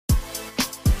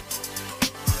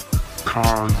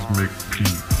Cosmic Peach.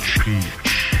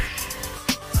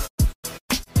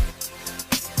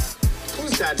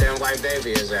 Whose goddamn white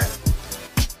baby is that?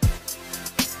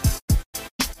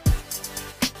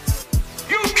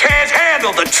 You can't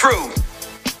handle the truth!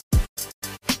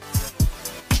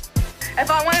 If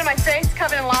I wanted my face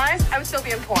covered in lies, I would still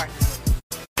be in porn.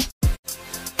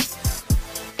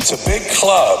 It's a big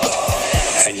club,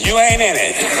 and you ain't in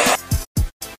it.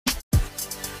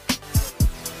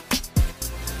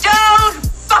 Don't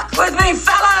fuck with me,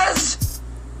 fellas!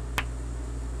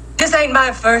 This ain't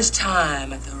my first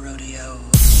time at the rodeo.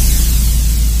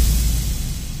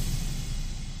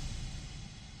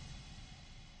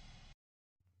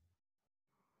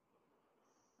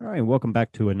 All right, welcome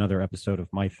back to another episode of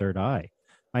My Third Eye.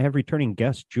 I have returning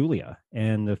guest Julia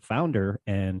and the founder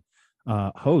and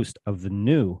host of the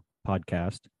new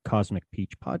podcast, Cosmic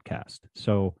Peach Podcast.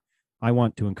 So I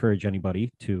want to encourage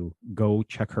anybody to go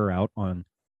check her out on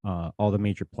all the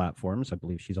major platforms. I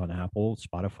believe she's on Apple,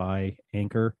 Spotify,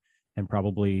 Anchor, and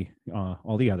probably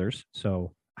all the others.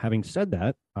 So having said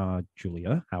that,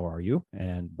 Julia, how are you?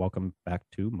 And welcome back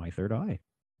to My Third Eye.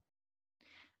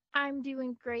 I'm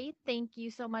doing great. Thank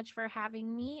you so much for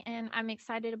having me. And I'm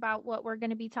excited about what we're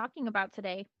going to be talking about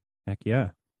today. Heck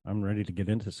yeah. I'm ready to get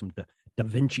into some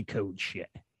DaVinci Code shit.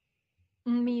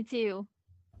 Me too.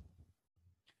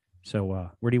 So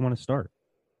where do you want to start?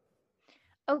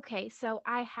 Okay, so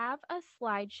I have a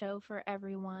slideshow for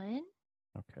everyone.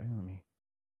 Okay,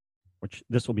 which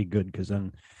this will be good because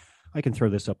then I can throw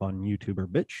this up on YouTube or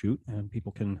BitChute and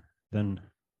people can then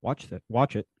watch it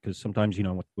because sometimes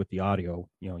with the audio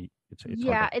it's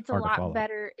yeah, hard it's a hard to lot follow.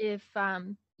 better if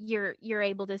you're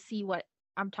able to see what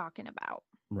I'm talking about.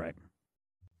 Right.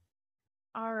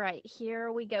 All right,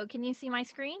 here we go. Can you see my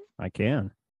screen? I can.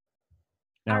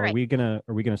 Now, All right.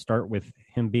 Are we gonna start with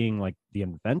him being like the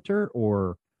inventor,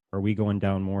 or are we going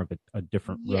down more of a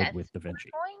different road with DaVinci?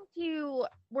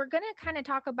 We're gonna kind of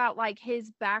talk about like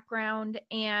his background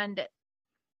and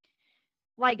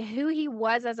like who he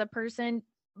was as a person,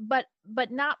 but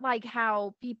not like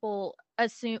how people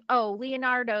assume, oh,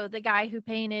 Leonardo, the guy who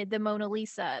painted the Mona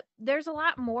Lisa. There's a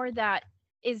lot more that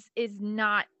is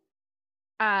not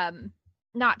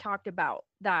talked about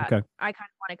that Okay. I kind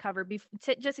of want to cover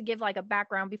just to give like a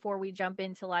background before we jump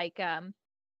into like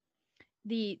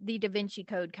the DaVinci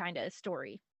Code kind of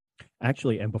story.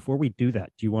 Actually, and before we do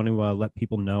that, do you want to let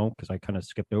people know, because I kind of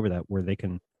skipped over that, where they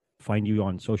can find you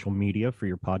on social media for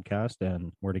your podcast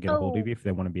and where to get a hold of you if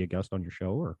they want to be a guest on your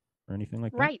show or anything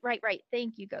like that? Right.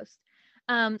 Thank you, Ghost.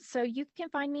 So you can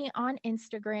find me on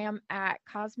Instagram at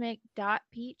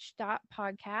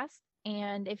cosmic.peach.podcast.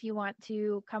 And if you want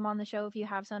to come on the show, if you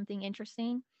have something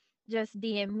interesting, just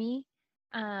DM me.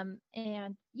 And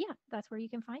yeah, that's where you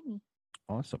can find me.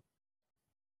 Awesome.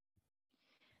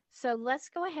 So let's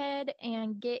go ahead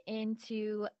and get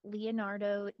into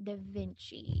Leonardo da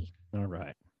Vinci. All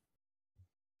right.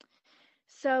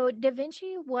 So Da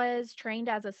Vinci was trained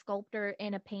as a sculptor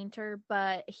and a painter,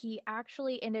 but he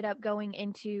actually ended up going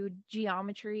into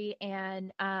geometry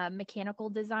and mechanical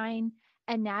design,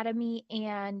 anatomy,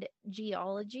 and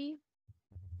geology.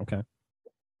 Okay.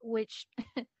 Which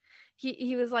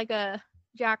he was like a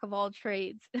jack of all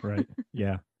trades. Right.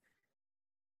 Yeah.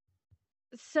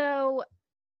 So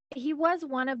he was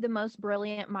one of the most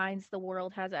brilliant minds the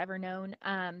world has ever known.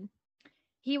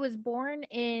 He was born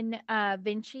in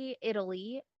Vinci,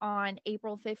 Italy on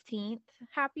April 15th.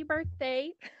 Happy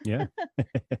birthday. Yeah.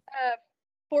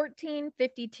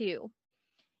 1452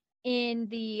 in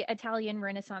the Italian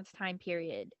Renaissance time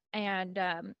period. And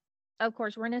of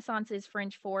course, Renaissance is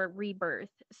French for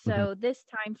rebirth. So this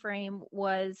time frame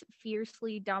was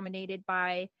fiercely dominated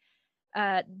by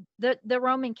the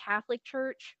Roman Catholic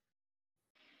Church.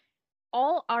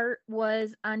 All art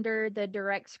was under the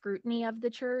direct scrutiny of the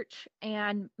church,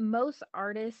 and most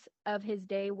artists of his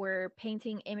day were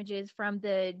painting images from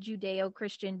the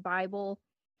Judeo-Christian Bible,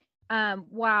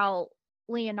 while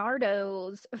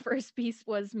Leonardo's first piece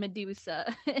was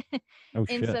Medusa. Oh,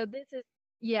 And shit. so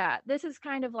this is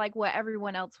kind of like what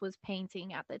everyone else was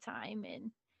painting at the time.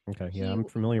 And Okay. Yeah, I'm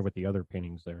familiar with the other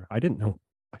paintings there. I didn't know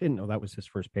that was his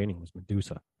first painting was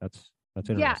Medusa. That's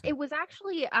interesting. yeah, it was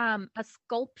actually a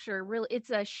sculpture. Really,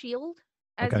 it's a shield,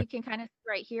 as you can kind of see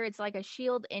right here. It's like a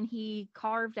shield, and he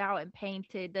carved out and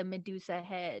painted the Medusa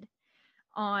head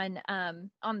on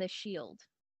the shield.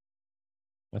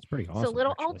 That's pretty awesome. So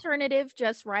little actually. alternative,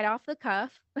 just right off the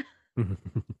cuff.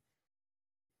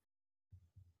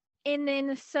 And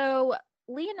then so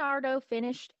Leonardo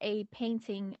finished a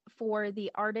painting for the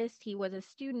artist he was a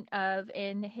student of,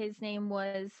 and his name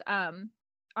was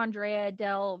Andrea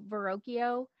del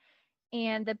Verrocchio.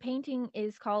 And the painting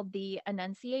is called the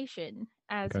Annunciation,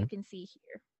 as Okay. you can see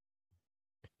here.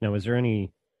 Now, is there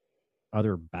any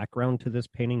other background to this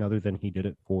painting other than he did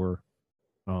it for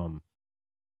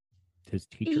his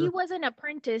teacher? He was an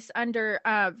apprentice under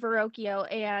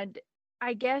Verrocchio, and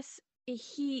I guess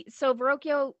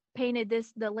Verrocchio painted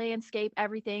the landscape,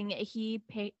 everything. He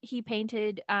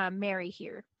painted Mary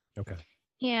here. Okay.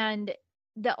 And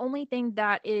the only thing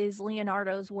that is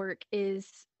Leonardo's work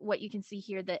is what you can see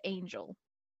here, the angel.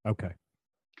 Okay.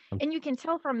 And you can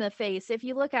tell from the face, if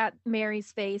you look at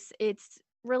Mary's face, it's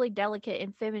really delicate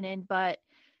and feminine, but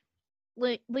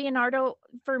Leonardo,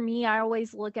 for me, I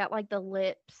always look at like the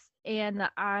lips and the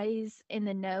eyes and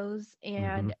the nose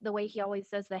and the way he always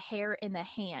does the hair and the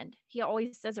hand. He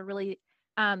always does a really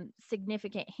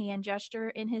significant hand gesture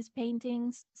in his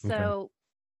paintings. So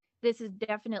this is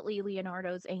definitely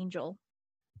Leonardo's angel.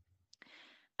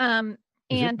 Is and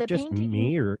it the just painting,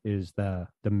 me, or is the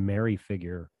Mary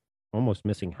figure almost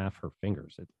missing half her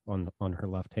fingers on her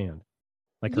left hand?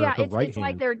 Like her right it's hand.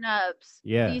 like their nubs.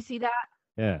 Yeah. Do you see that?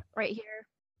 Yeah. Right here.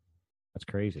 That's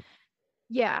crazy.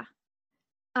 Yeah.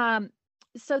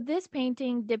 So this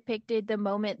painting depicted the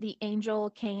moment the angel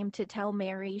came to tell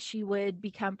Mary she would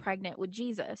become pregnant with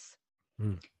Jesus.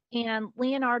 And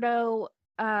Leonardo,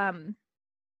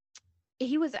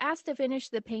 he was asked to finish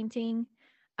the painting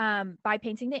by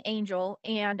painting the angel,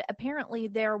 and apparently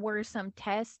there were some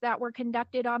tests that were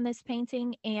conducted on this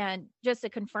painting, and just to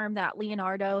confirm that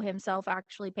Leonardo himself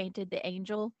actually painted the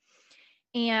angel,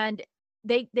 and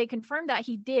they confirmed that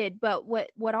he did. But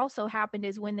what also happened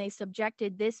is when they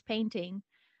subjected this painting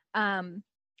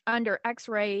under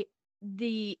X-ray,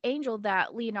 the angel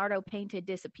that Leonardo painted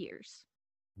disappears.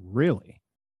 Really?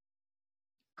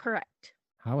 Correct.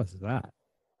 How is that?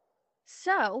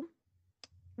 So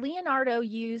Leonardo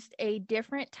used a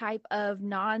different type of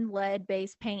non-lead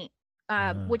based paint,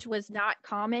 which was not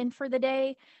common for the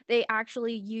day. They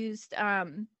actually used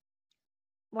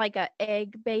like a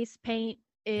egg based paint,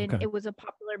 and it was a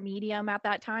popular medium at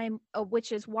that time,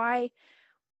 which is why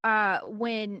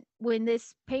when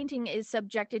this painting is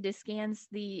subjected to scans,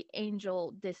 the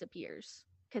angel disappears,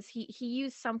 because he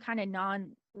used some kind of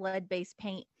non-lead based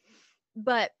paint.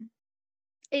 But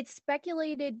it's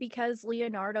speculated, because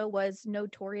Leonardo was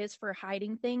notorious for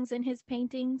hiding things in his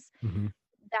paintings,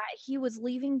 that he was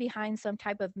leaving behind some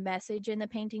type of message in the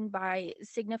painting by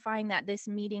signifying that this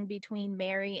meeting between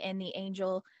Mary and the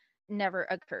angel never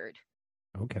occurred.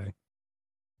 Okay.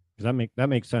 That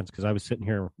makes sense, because I was sitting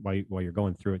here while you're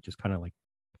going through it, just kind of like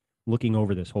looking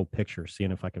over this whole picture,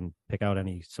 seeing if I can pick out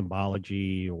any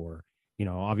symbology, or,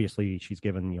 obviously she's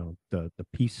given, the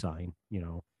peace sign,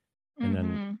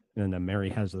 and then Mary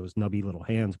has those nubby little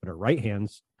hands, but her right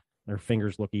hands, their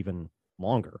fingers look even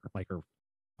longer, like her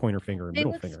pointer finger and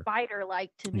middle finger.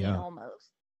 Spider-like to me,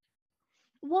 almost.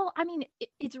 Well, I mean,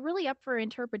 it's really up for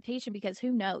interpretation, because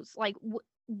who knows? Like,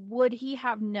 would he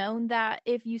have known that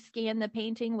if you scan the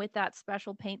painting with that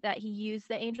special paint that he used,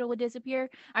 the angel would disappear?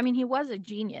 I mean, he was a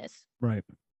genius. Right.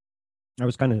 I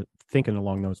was kind of thinking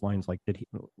along those lines, like, did he,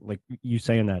 like you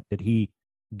saying that, did he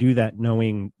do that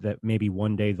knowing that maybe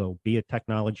one day there'll be a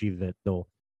technology that they'll,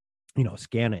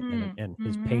 scan it and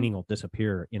his painting will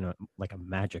disappear in a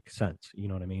magic sense? You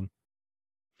know what I mean?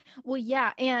 Well,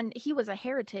 yeah, and he was a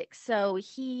heretic, so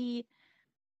he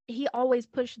always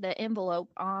pushed the envelope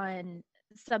on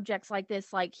subjects like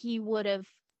this. Like, he would have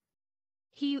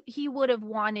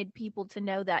wanted people to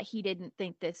know that he didn't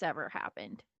think this ever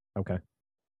happened. Okay.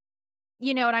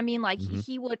 You know what I mean? Like,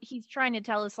 he's trying to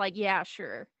tell us, like, yeah,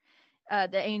 sure,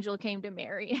 the angel came to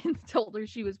Mary and told her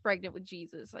she was pregnant with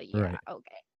Jesus. Like, yeah,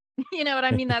 okay. You know what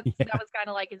I mean? That was kind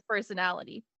of like his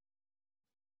personality.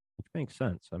 Which makes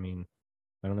sense. I mean,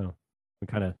 I don't know. We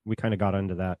kind of got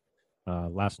into that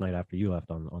last night after you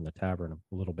left on the tavern,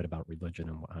 a little bit about religion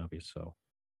and what have you. So,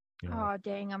 oh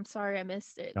dang, I'm sorry I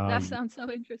missed it. That sounds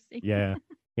so interesting. Yeah,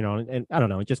 and I don't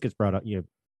know. It just gets brought up.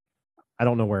 I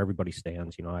don't know where everybody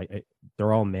stands.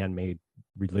 They're all man-made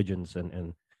religions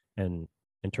and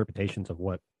interpretations of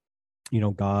what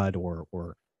God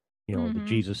or the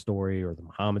Jesus story or the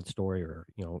Muhammad story or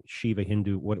Shiva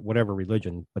Hindu, whatever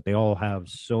religion, but they all have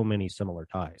so many similar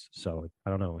ties. So I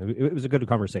don't know. It was a good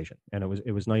conversation, and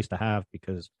it was nice to have,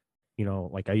 because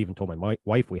like I even told my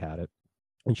wife we had it,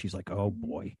 and she's like, "Oh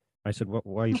boy." I said,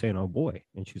 "Why are you saying oh boy?"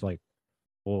 And she's like,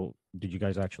 "Well, did you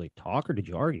guys actually talk, or did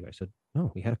you argue?" I said,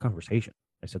 "No, we had a conversation."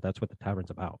 I said, "That's what the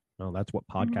tavern's about. No, that's what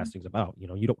podcasting's about.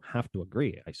 You don't have to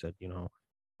agree." I said,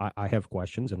 I have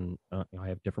questions, and I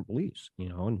have different beliefs,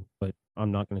 but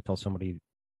I'm not going to tell somebody,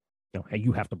 hey,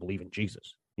 you have to believe in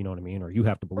Jesus. You know what I mean? Or you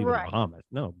have to believe in Muhammad.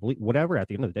 No, believe whatever at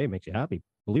the end of the day makes you happy.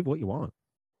 Believe what you want.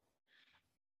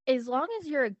 as long as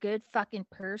you're a good fucking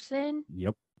person,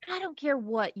 Yep. I don't care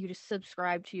what you just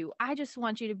subscribe to. I just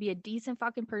want you to be a decent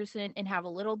fucking person and have a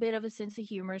little bit of a sense of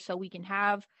humor so we can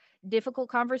have difficult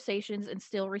conversations and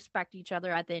still respect each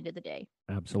other at the end of the day.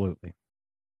 Absolutely.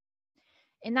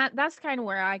 And that's kind of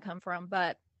where I come from,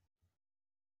 but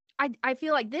I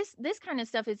feel like this kind of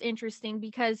stuff is interesting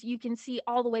because you can see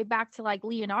all the way back to like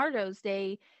Leonardo's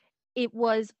day. It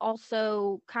was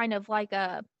also kind of like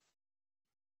a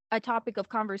topic of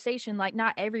conversation. Like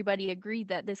not everybody agreed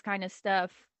that this kind of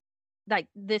stuff, like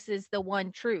this is the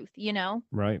one truth, you know?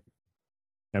 Right.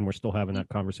 And we're still having that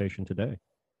conversation today.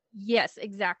 Yes,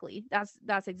 exactly.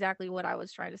 That's exactly what I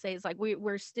was trying to say. It's like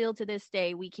we're still to this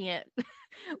day we can't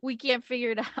we can't figure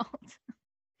it out.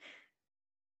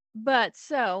 But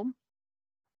so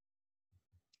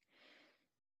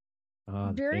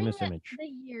The during famous image. the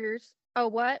years, oh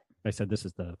what? I said this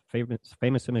is the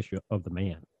famous image of the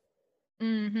man.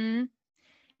 Mm-hmm.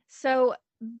 So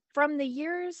from the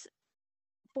years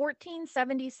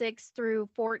 1476 through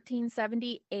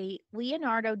 1478,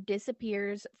 Leonardo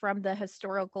disappears from the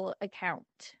historical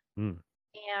account. Mm.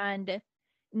 And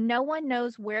no one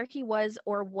knows where he was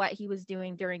or what he was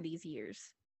doing during these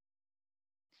years.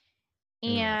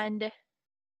 And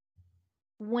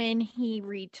when he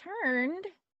returned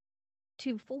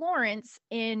to Florence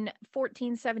in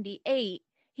 1478,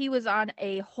 he was on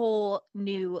a whole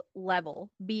new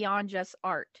level beyond just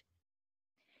art.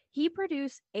 He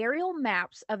produced aerial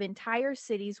maps of entire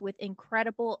cities with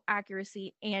incredible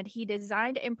accuracy, and he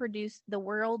designed and produced the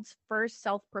world's first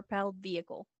self-propelled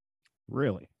vehicle.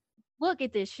 Really? Look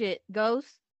at this shit,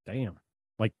 Ghost. Damn.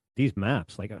 Like these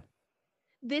maps,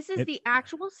 this is the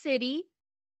actual city,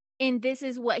 and this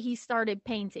is what he started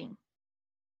painting.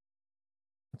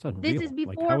 That's unreal. This is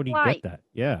before like, how would he flight. get that?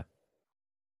 Yeah.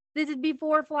 This is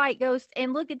before flight, Ghost.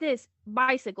 And look at this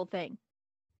bicycle thing.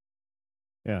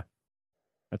 Yeah.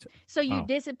 That's so you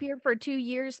disappear for 2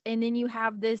 years, and then you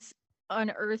have this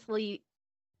unearthly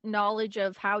knowledge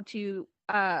of how to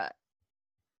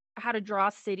draw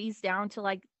cities down to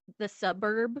like the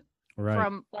suburb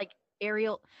from like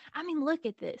aerial. I mean, look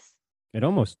at this. It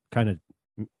almost kind of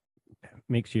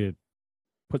makes you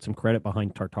put some credit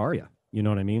behind Tartaria. You know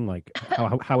what I mean? Like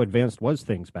how advanced was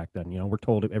things back then? You know, we're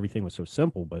told everything was so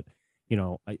simple, but you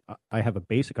know, I have a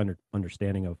basic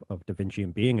understanding of DaVinci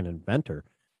and being an inventor.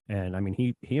 And I mean,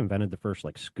 he invented the first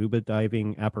like scuba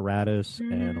diving apparatus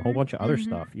and a whole bunch of other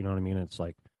stuff. You know what I mean? It's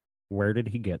like, where did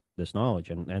he get this knowledge?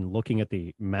 And looking at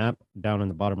the map down in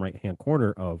the bottom right hand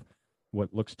corner of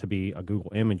what looks to be a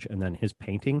Google image, and then his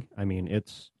painting. I mean,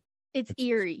 it's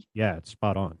eerie. Yeah, it's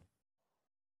spot on.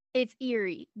 It's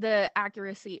eerie, the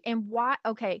accuracy. And why?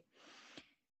 Okay,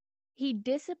 he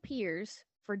disappears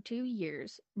for 2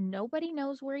 years. Nobody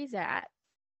knows where he's at,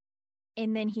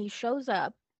 and then he shows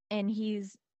up, and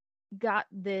he's got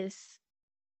this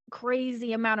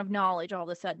crazy amount of knowledge all of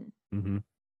a sudden. Mm-hmm.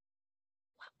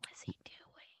 What was he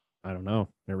doing? I don't know.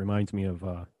 It reminds me of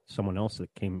someone else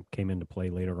that came into play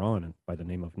later on by the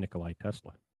name of Nikola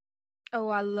Tesla. Oh,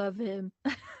 I love him.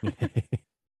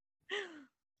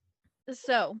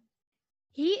 So,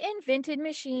 he invented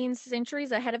machines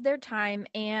centuries ahead of their time,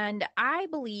 and I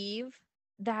believe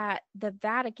that the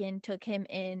Vatican took him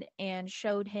in and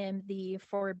showed him the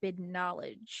forbidden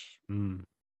knowledge. Mm.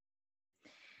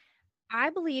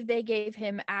 I believe they gave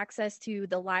him access to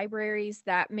the libraries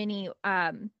that many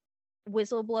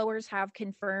whistleblowers have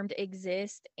confirmed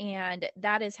exist, and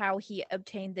that is how he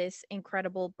obtained this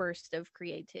incredible burst of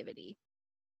creativity.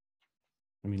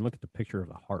 I mean, look at the picture of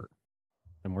the heart.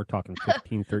 And we're talking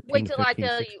 1513 Wait till to 15, I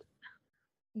tell 16.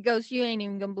 you. Ghost, you ain't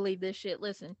even gonna believe this shit.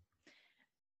 Listen.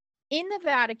 In the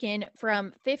Vatican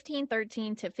from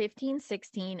 1513 to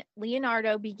 1516,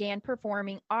 Leonardo began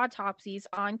performing autopsies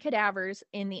on cadavers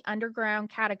in the underground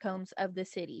catacombs of the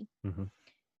city. Mm-hmm.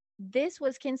 This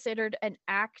was considered an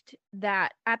act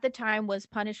that at the time was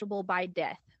punishable by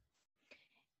death.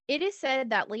 It is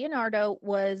said that Leonardo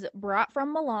was brought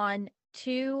from Milan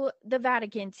to the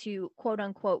Vatican to quote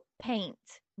unquote paint,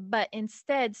 but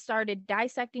instead started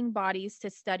dissecting bodies to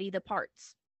study the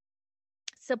parts.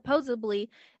 Supposedly,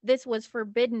 this was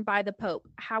forbidden by the Pope.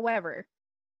 However,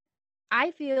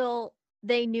 I feel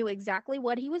they knew exactly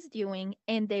what he was doing,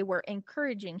 and they were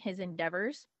encouraging his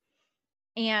endeavors.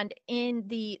 And in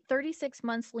the 36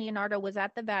 months Leonardo was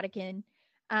at the Vatican,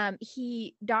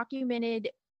 he documented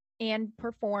and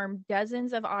performed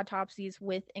dozens of autopsies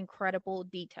with incredible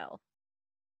detail.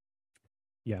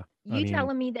 Yeah. You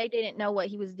telling me they didn't know what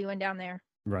he was doing down there?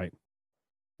 Right.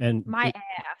 And my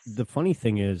ass. The funny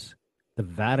thing is, the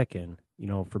Vatican, you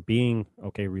know, for being,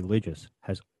 religious,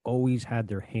 has always had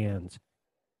their hands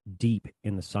deep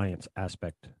in the science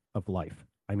aspect of life.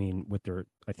 I mean,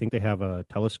 I think they have a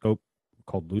telescope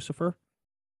called Lucifer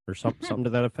or something to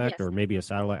that effect, Yes. or maybe a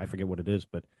satellite. I forget what it is,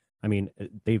 but I mean,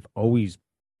 they've always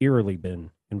eerily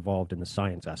been involved in the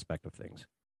science aspect of things.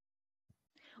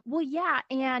 Well, yeah,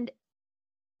 and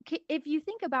if you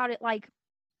think about it, like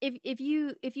if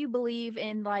you believe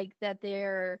in like that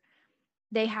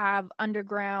they have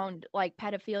underground like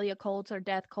pedophilia cults or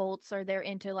death cults, or they're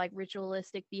into like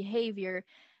ritualistic behavior,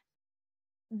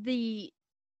 the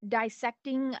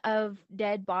dissecting of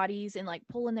dead bodies and like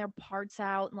pulling their parts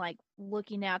out and like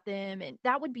looking at them, and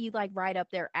that would be like right up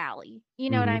their alley. You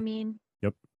know what I mean?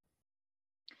 Yep.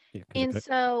 Yeah, 'cause And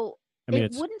so I mean,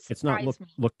 it wouldn't it's not surprise me.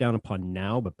 looked down upon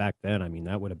now, but back then, I mean,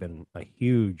 that would have been a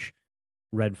huge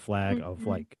red flag of Mhm.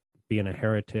 like being a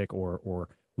heretic or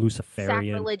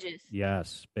Luciferian. Sacrilegious.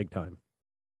 Yes, big time.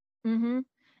 Mm-hmm.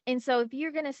 And so if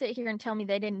you're gonna sit here and tell me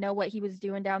they didn't know what he was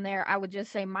doing down there, I would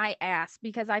just say my ass,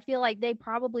 because I feel like they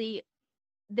probably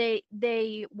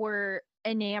they were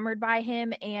enamored by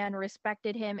him and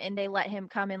respected him, and they let him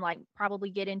come and like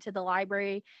probably get into the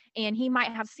library, and he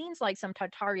might have seen like some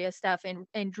Tartaria stuff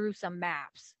and drew some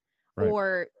maps,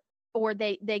 Right. or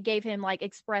they gave him like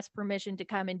express permission to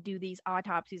come and do these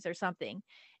autopsies or something.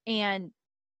 And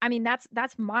I mean,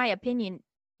 that's my opinion.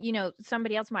 You know,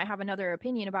 somebody else might have another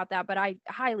opinion about that, but I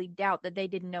highly doubt that they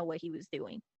didn't know what he was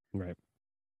doing. Right.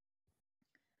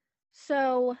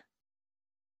 So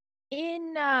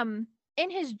in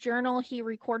his journal, he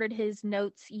recorded his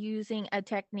notes using a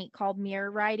technique called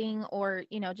mirror writing, or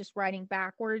just writing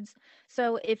backwards.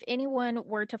 So if anyone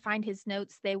were to find his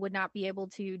notes, they would not be able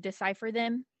to decipher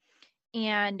them.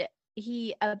 And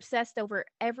he obsessed over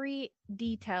every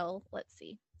detail, let's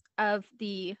see, of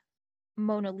the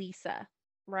Mona Lisa,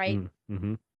 right?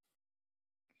 Mm-hmm.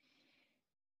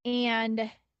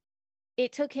 And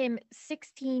it took him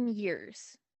 16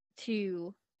 years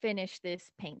to finish this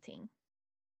painting.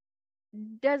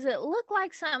 Does it look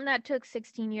like something that took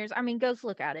 16 years? I mean, go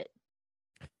look at it.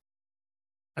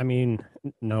 I mean,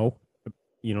 no,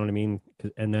 you know what I mean?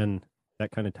 And then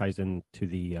that kind of ties into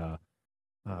the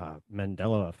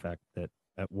Mandela effect, that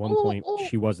at one point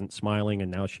she wasn't smiling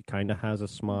and now she kind of has a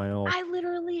smile. I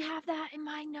literally have that in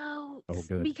my notes. Oh,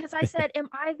 good. Because I said, am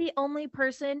I the only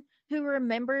person who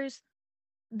remembers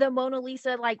the Mona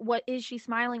Lisa? Like, what, is she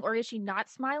smiling or is she not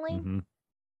smiling? Mm-hmm.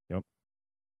 Yep.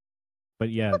 But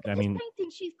yeah, Look at I this mean,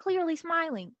 painting. She's clearly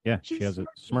smiling. yeah, She's she has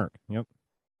smirking. a smirk. Yep.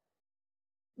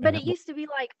 But it used to be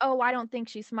like, oh, I don't think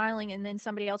she's smiling. And then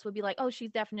somebody else would be like, oh, she's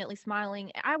definitely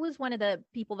smiling. I was one of the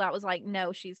people that was like,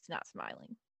 no, she's not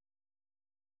smiling.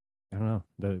 I don't know.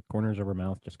 The corners of her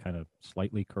mouth just kind of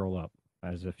slightly curl up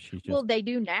as if she's just. Well, they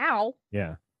do now.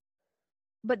 Yeah.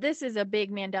 But this is a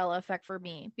big Mandela effect for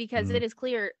me, because it is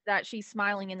clear that she's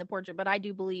smiling in the portrait. But I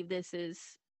do believe this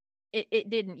is, it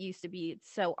didn't used to be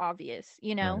so obvious,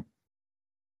 you know? Right.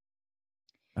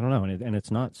 I don't know. And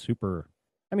it's not super.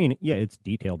 I mean, yeah, it's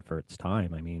detailed for its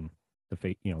time. I mean, the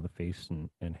face and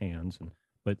hands,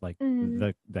 but like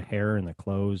the hair and the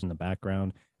clothes and the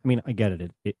background. I mean, I get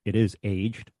it. It is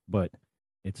aged, but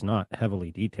it's not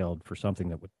heavily detailed for something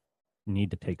that would need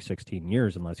to take 16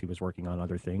 years, unless he was working on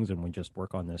other things and we just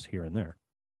work on this here and there.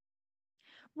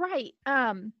 Right.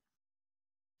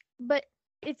 But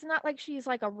it's not like she's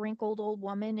like a wrinkled old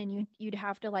woman, and you'd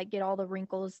have to like get all the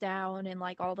wrinkles down and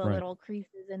like all the Right. little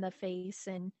creases in the face,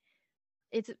 and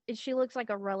she looks like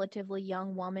a relatively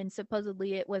young woman.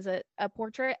 Supposedly it was a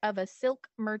portrait of a silk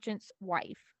merchant's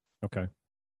wife. Okay.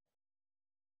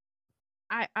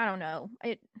 I don't know.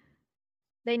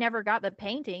 They never got the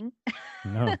painting.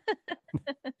 No.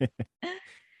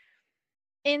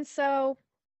 And so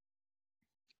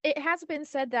it has been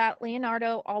said that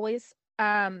Leonardo always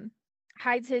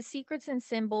hides his secrets and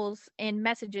symbols and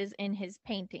messages in his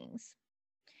paintings.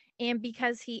 And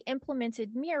because he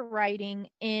implemented mirror writing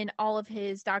in all of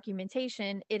his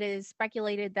documentation, it is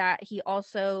speculated that he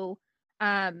also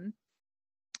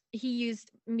he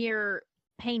used mirror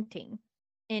painting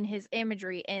in his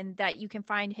imagery, and that you can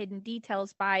find hidden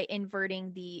details by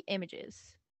inverting the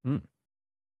images.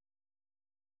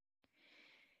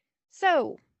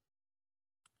 So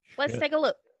let's take a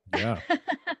look. Yeah.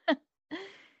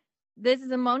 This is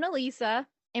a Mona Lisa,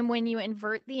 and when you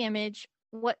invert the image,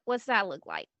 what's that look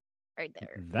like right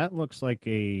there? That looks like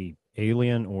a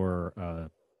alien or a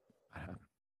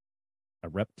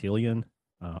reptilian.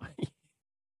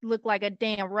 Look like a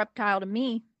damn reptile to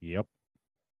me. Yep.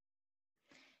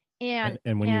 And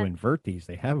when you invert these,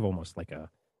 they have almost like a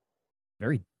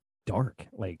very dark,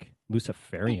 like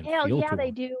Luciferian hell feel yeah, to they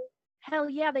them. do. Hell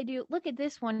yeah, they do. Look at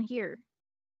this one here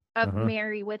of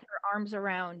Mary with her arms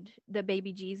around the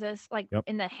baby Jesus, like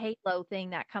in the halo thing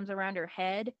that comes around her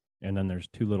head. And then there's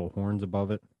two little horns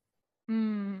above it.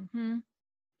 Mm-hmm.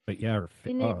 But yeah,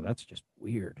 And then, that's just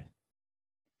weird.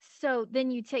 so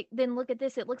then look at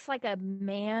this. It looks like a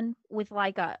man with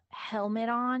like a helmet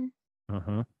on,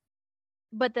 Uh-huh.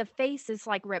 but the face is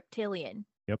like reptilian.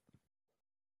 Yep.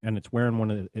 And it's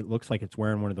wearing it looks like it's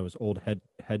wearing one of those old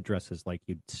headdresses like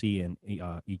you'd see in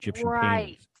Egyptian Right.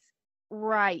 paintings.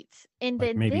 Right. And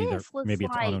Like then this looks maybe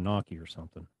it's like, Anunnaki or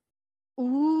something.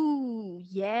 ooh,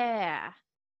 yeah.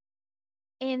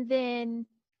 And then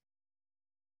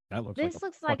That looks this like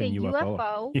looks a like a fucking UFO.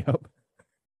 UFO. Yep.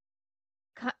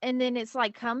 And then it's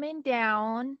like coming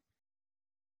down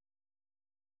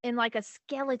in like a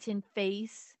skeleton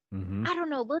face. Mm-hmm. I don't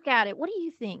know. Look at it. What do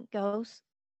you think, Ghost?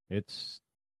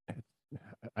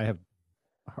 I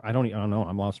don't know.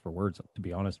 I'm lost for words, to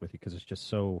be honest with you, because it's just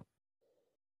so,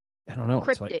 I don't know.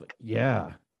 Cryptic. It's like,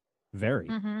 yeah, very.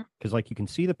 Mm-hmm. Because like you can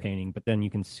see the painting, but then you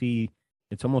can see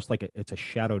it's almost like it's a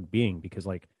shadowed being, because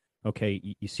like, okay,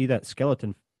 you see that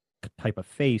skeleton type of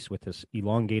face with this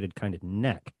elongated kind of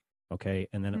neck, okay,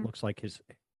 and then it looks like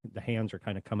the hands are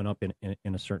kind of coming up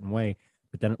in a certain way,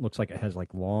 but then it looks like it has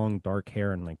like long dark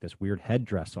hair and like this weird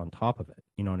headdress on top of it.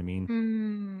 You know what I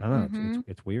mean? I don't know.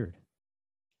 It's weird.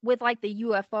 With like the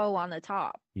UFO on the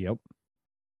top. Yep.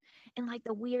 And like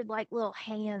the weird like little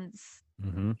hands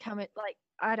Mm-hmm. coming, like,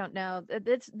 I don't know.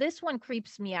 This one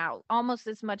creeps me out almost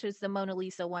as much as the Mona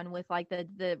Lisa one with like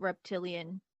the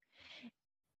reptilian.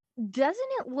 Doesn't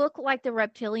it look like the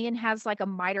reptilian has like a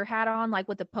mitre hat on, like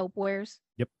what the Pope wears?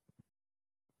 Yep.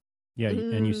 Yeah,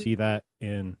 and you Ooh. see that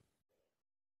in.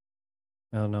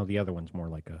 Oh no, the other one's more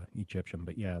like a Egyptian,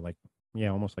 but yeah,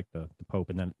 almost like the Pope,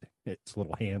 and then its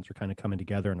little hands are kind of coming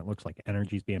together, and it looks like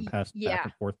energy's being passed back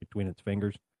and forth between its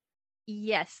fingers.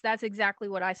 Yes, that's exactly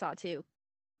what I saw too.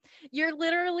 You're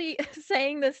literally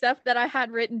saying the stuff that I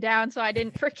had written down so I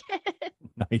didn't forget.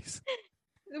 Nice.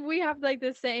 We have like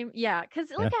the same, yeah, because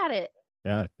look at it.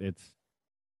 Yeah, it's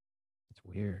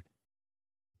weird.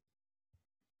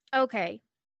 Okay.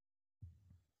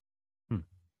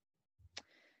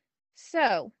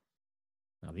 So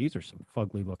now these are some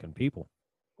fugly looking people.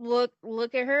 Look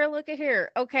at her.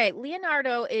 Okay,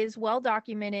 Leonardo is well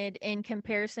documented in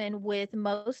comparison with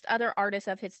most other artists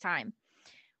of his time.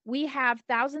 We have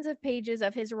thousands of pages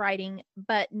of his writing,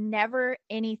 but never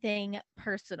anything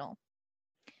personal.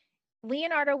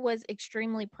 Leonardo was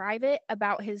extremely private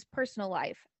about his personal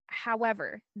life.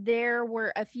 However, there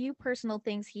were a few personal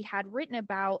things he had written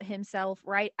about himself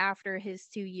right after his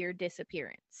 2-year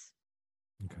disappearance.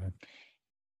 Okay.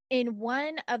 In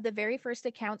one of the very first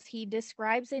accounts, he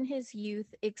describes in his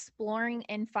youth exploring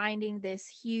and finding this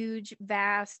huge,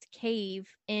 vast cave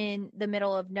in the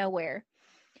middle of nowhere.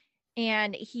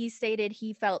 And he stated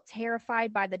he felt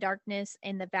terrified by the darkness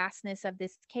and the vastness of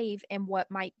this cave and what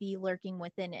might be lurking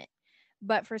within it,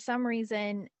 but for some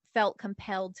reason felt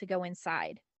compelled to go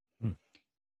inside.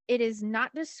 It is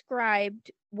not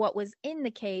described what was in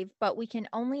the cave, but we can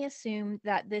only assume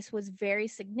that this was very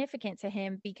significant to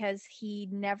him because he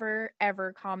never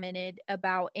ever commented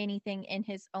about anything in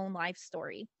his own life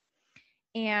story.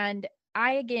 And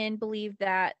I again believe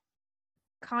that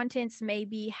contents may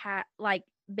be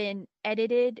been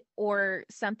edited or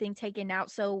something taken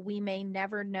out, so we may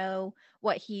never know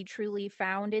what he truly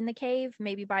found in the cave,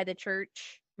 maybe by the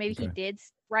church. Maybe he did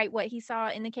write what he saw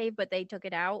in the cave, but they took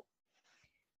it out.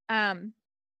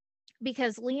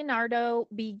 Because Leonardo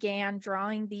began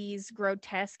drawing these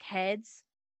grotesque heads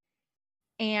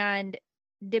and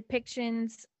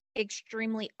depictions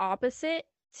extremely opposite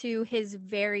to his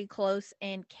very close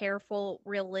and careful,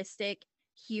 realistic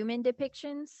human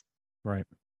depictions. Right.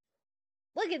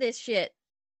 Look at this shit.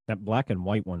 That black and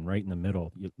white one right in the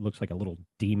middle, it looks like a little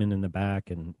demon in the back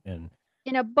and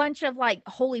a bunch of like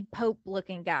holy pope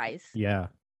looking guys. Yeah.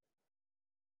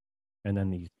 And then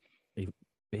these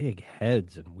big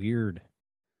heads and weird.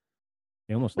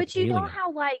 They almost but look you alien.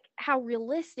 know how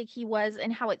realistic he was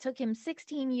and how it took him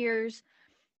 16 years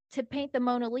to paint the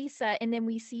Mona Lisa, and then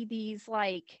we see these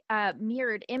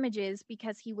mirrored images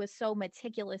because he was so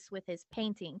meticulous with his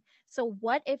painting. So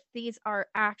what if these are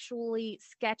actually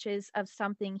sketches of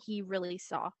something he really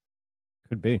saw?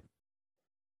 Could be.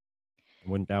 I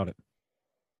wouldn't doubt it.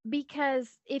 Because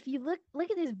if you look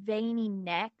at his veiny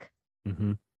neck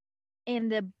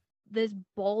and this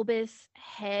bulbous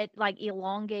head, like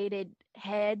elongated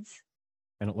heads,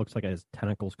 and it looks like it has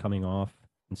tentacles coming off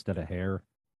instead of hair.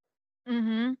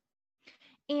 And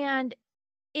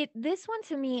this one,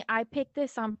 to me, I picked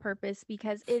this on purpose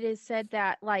because it is said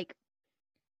that like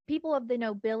people of the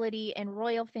nobility and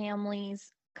royal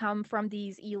families come from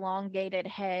these elongated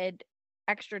head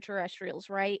extraterrestrials,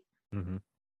 right?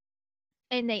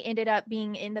 and they ended up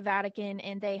being in the Vatican,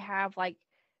 and they have like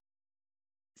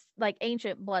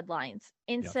ancient bloodlines.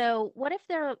 And Yes. so what if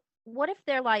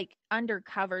they're like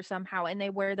undercover somehow, and they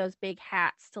wear those big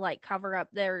hats to like cover up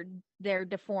their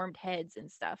deformed heads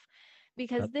and stuff?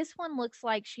 Because That, this one looks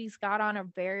like she's got on a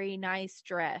very nice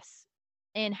dress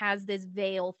and has this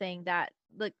veil thing that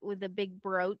look with the big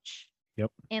brooch yep.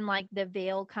 and like the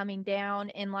veil coming down,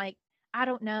 and like I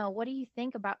don't know, what do you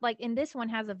think about, like, and this one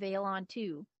has a veil on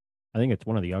too? I think it's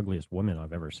one of the ugliest women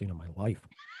I've ever seen in my life.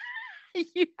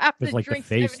 You have It's to like the drink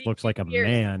face 72 looks like a beers.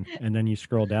 man, and then you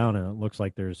scroll down and it looks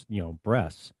like there's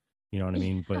breasts. You know what I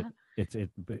mean? But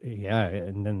yeah,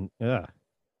 and then I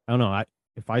don't know.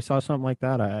 If I saw something like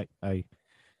that, I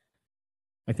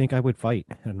think I would fight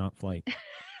and not flight.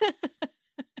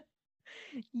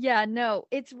 Yeah, no,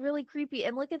 it's really creepy.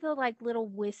 And look at the like little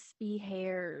wispy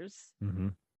hairs. Mm-hmm.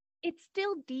 It's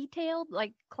still detailed,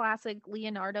 like classic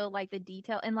Leonardo, like the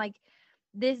detail and like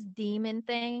this demon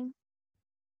thing.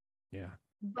 Yeah.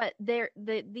 But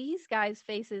these guys'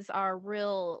 faces are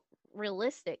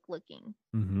realistic looking.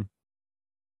 Mm-hmm.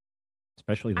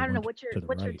 Especially the I don't know one to the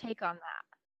what's your right. take on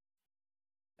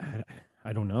that?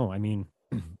 I don't know. I mean,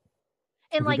 And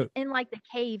if we go the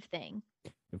cave thing.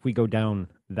 if we go down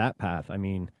that path, I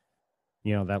mean,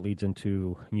 that leads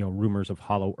into rumors of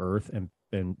hollow earth and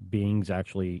beings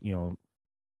actually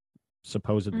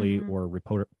supposedly Mhm. or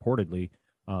reportedly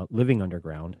living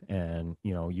underground, and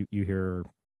you hear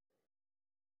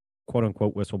quote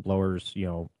unquote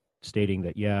whistleblowers stating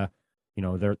that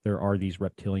there are these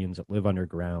reptilians that live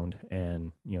underground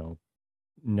and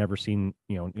never seen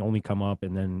only come up,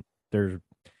 and then there's,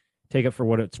 take it for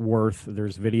what it's worth,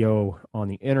 there's video on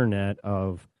the internet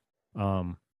of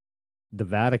the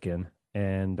Vatican,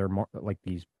 and they're like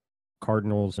these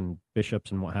cardinals and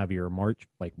bishops and what have you are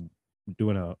like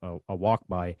doing a walk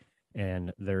by,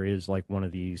 and there is like one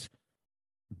of these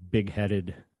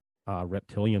big-headed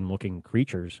reptilian looking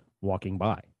creatures walking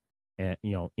by, and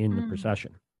in the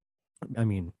procession. I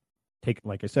mean,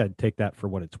 like I said, take that for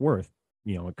what it's worth.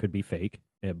 It could be fake,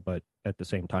 but at the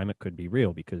same time it could be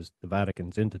real, because the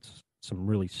Vatican's into some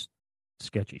really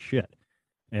sketchy shit.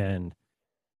 And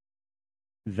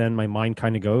then my mind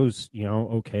kind of goes,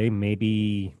 okay,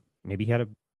 maybe he had a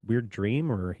weird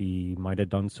dream, or he might have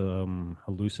done some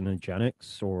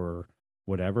hallucinogenics or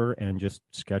whatever, and just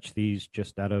sketch these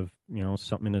just out of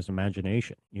something in his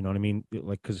imagination. You know what I mean?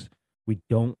 Like, because we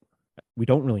don't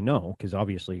really know, because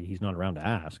obviously he's not around to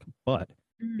ask. But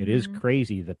it is Mhm.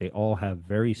 crazy that they all have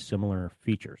very similar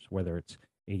features, whether it's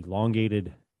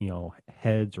elongated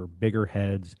heads or bigger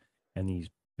heads, and these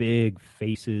big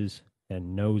faces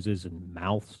and noses and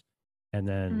mouths, and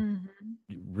then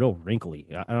Mhm. real wrinkly.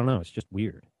 I don't know. It's just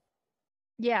weird.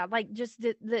 Yeah, like just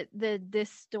the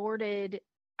distorted,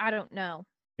 I don't know.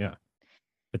 Yeah.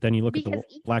 But then you look at the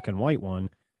Because black and white one,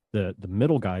 the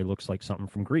middle guy looks like something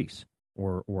from Greece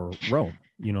or Rome.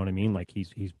 You know what I mean? Like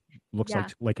he's looks yeah,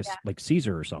 yeah. like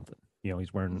Caesar or something.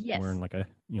 He's wearing Yes. like a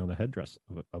the headdress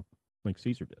of like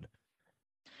Caesar did.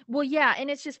 Well, yeah, and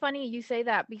it's just funny you say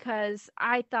that, because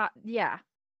I thought, yeah.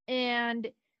 And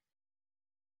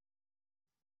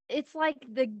it's like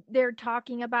they're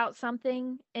talking about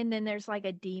something, and then there's like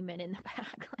a demon in the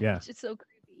back. Like, Yeah. it's just so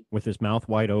creepy. With his mouth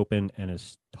wide open and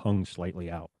his tongue slightly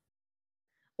out.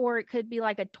 Or it could be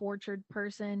like a tortured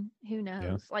person. Who Yeah.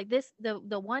 knows? Like this,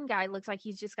 the one guy looks like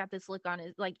he's just got this look on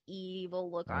his, like,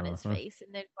 evil look on his face,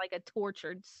 and there's like a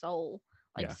tortured soul,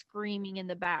 like, Yeah. screaming in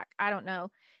the back. I don't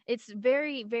know. It's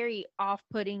very, very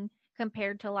off-putting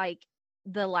compared to like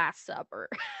the Last Supper.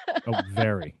 Oh,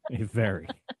 very, very.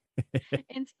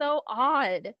 And so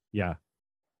odd. Yeah.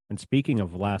 And speaking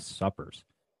of Last Suppers,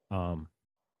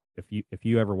 if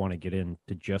you ever want to get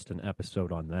into just an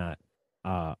episode on that,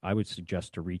 I would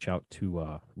suggest to reach out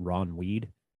to Ron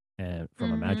Weed and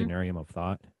from Mhm. Imaginarium of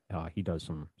Thought. He does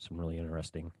some really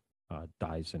interesting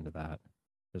dives into that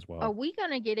as Oh, well. we're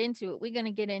gonna get into it. We're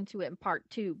gonna get into it in part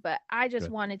 2, but I just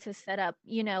Good. wanted to set up,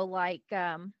 like,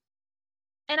 and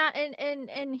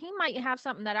and he might have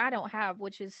something that I don't have,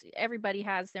 which is everybody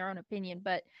has their own opinion,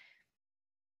 but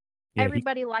Yeah,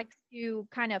 everybody likes to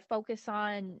kind of focus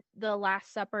on the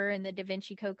Last Supper and the Da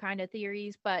Vinci Code kind of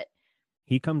theories, but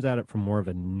he comes at it from more of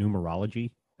a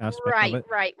numerology aspect of right, it,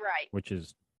 right, right. which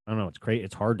is, I don't know, it's great.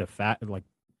 It's hard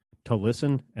to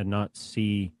listen and not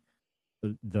see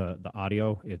the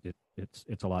audio.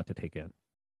 It's a lot to take in.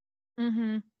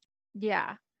 Mhm.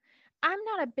 Yeah. I'm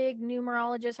not a big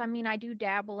numerologist. I mean, I do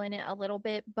dabble in it a little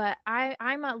bit, but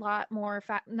I'm a lot more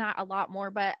not a lot more,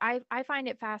 but I find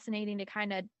it fascinating to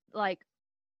kind of like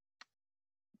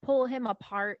pull him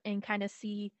apart and kind of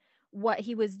see what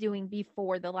he was doing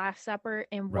before the Last Supper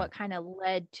and Right. what kind of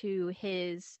led to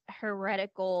his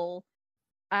heretical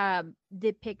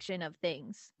depiction of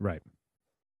things. Right.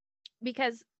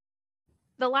 Because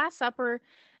the Last Supper,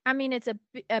 I mean, it's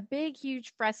a big,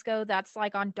 huge fresco that's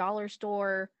like on dollar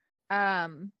store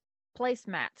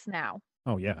placemats now.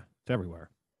 Oh yeah, it's everywhere.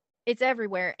 It's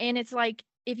everywhere. And it's like,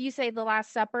 if you say the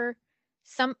Last Supper,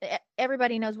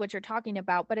 everybody knows what you're talking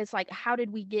about, but it's like, how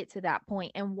did we get to that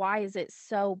point, and why is it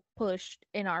so pushed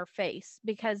in our face?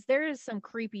 Because there is some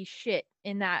creepy shit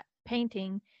in that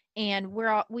painting, and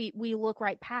we look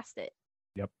right past it.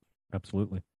 Yep,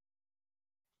 absolutely.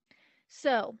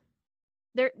 So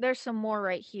there's some more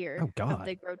right here. Oh God, of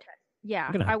the grotesque. Yeah,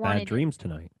 I'm gonna have bad dreams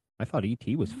tonight. I thought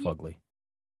E.T. was fugly.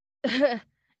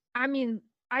 I mean,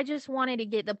 I just wanted to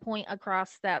get the point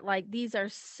across that, like, these are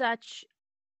such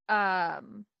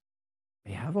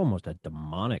they have almost a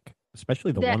demonic,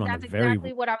 especially the one on the very. That's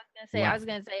exactly what I was gonna say. left. I was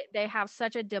gonna say they have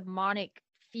such a demonic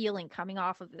feeling coming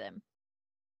off of them.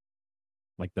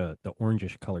 Like the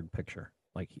orangish colored picture.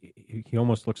 Like he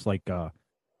almost looks like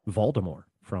Voldemort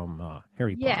from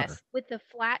Harry Potter. Yes, with the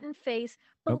flattened face,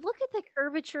 but look at the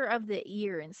curvature of the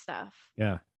ear and stuff.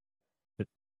 Yeah.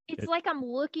 It's like I'm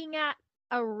looking at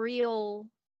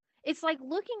it's like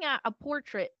looking at a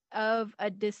portrait of a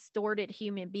distorted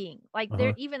human being. Like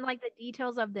there, even like the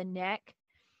details of the neck,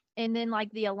 and then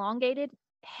like the elongated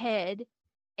head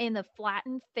and the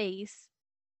flattened face.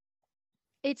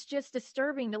 It's just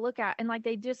disturbing to look at. And like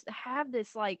they just have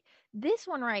this, like this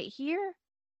one right here.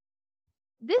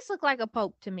 This looked like a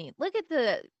pope to me. Look at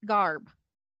the garb.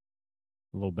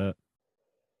 A little bit.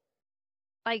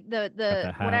 Like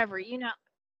the whatever, you know.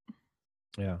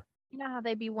 Yeah. You know how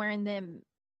they be wearing them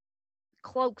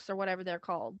cloaks or whatever they're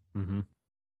called. Mm-hmm.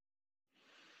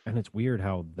 And it's weird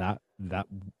how that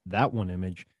one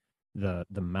image, the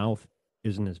mouth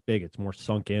isn't as big. It's more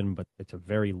sunk in, but it's a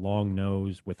very long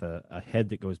nose with a head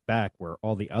that goes back, where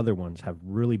all the other ones have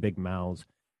really big mouths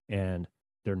and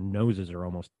their noses are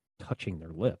almost touching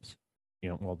their lips. You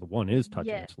know, well, the one is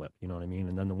touching its lip, you know what I mean?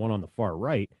 And then the one on the far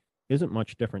right isn't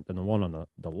much different than the one on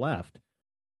the left.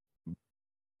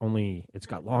 Only it's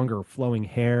got longer flowing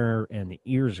hair, and the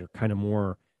ears are kind of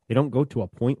more, they don't go to a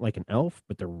point like an elf,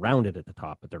 but they're rounded at the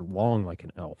top, but they're long like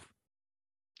an elf.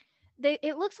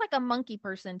 It looks like a monkey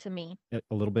person to me. A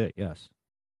little bit, yes.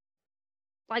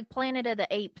 Like Planet of the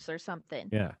Apes or something.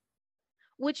 Yeah.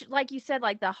 Which, like you said,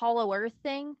 like the Hollow Earth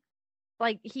thing,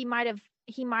 like he might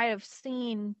have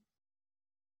seen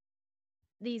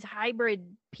these hybrid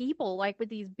people, like with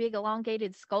these big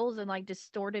elongated skulls and like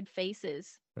distorted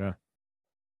faces. Yeah.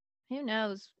 Who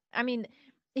knows? I mean,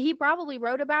 he probably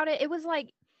wrote about it. It was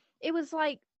like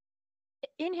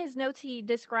in his notes he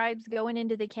describes going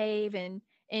into the cave and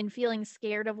feeling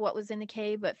scared of what was in the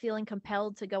cave, but feeling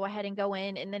compelled to go ahead and go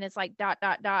in. And then it's like ...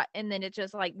 and then it's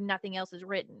just like nothing else is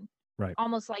written. Right.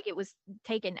 Almost like it was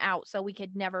taken out so we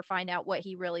could never find out what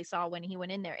he really saw when he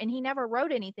went in there. And he never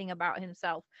wrote anything about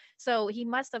himself. So he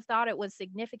must have thought it was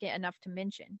significant enough to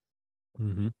mention.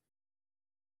 Mm-hmm.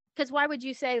 Because why would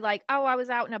you say, like, oh, I was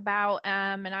out and about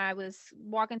and I was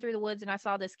walking through the woods and I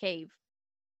saw this cave?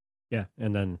 Yeah,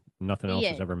 and then nothing else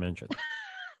is ever mentioned.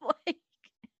 Like,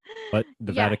 but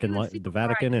the Vatican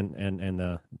and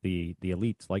the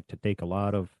elites like to take a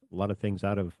lot of things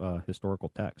out of historical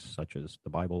texts, such as the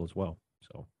Bible as well.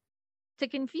 So to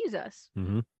confuse us.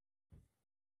 Mm-hmm.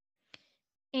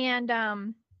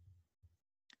 And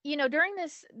you know, during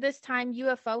this time,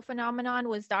 UFO phenomenon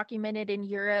was documented in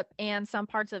Europe and some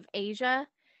parts of Asia,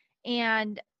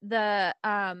 and the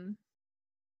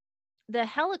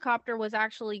helicopter was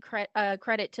actually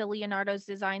credit to Leonardo's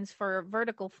designs for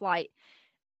vertical flight.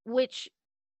 Which,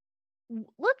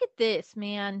 look at this,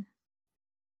 man.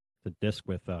 The disc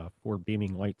with 4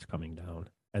 beaming lights coming down,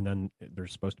 and then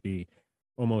there's supposed to be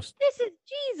almost. This is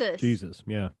Jesus. Jesus,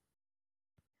 yeah.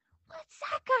 What's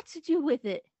that got to do with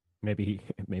it? Maybe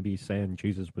he's saying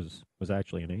Jesus was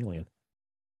actually an alien.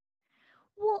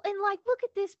 Well, and like, look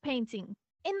at this painting,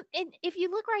 and if you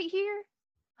look right here,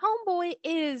 homeboy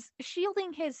is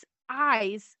shielding his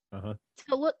eyes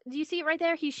to look. Do you see it right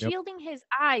there? He's shielding his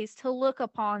eyes to look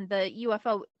upon the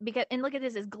UFO and look at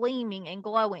this, it's gleaming and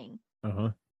glowing.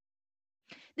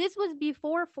 This was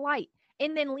before flight,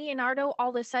 and then Leonardo all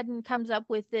of a sudden comes up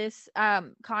with this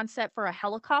concept for a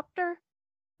helicopter.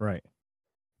 Right.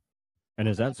 And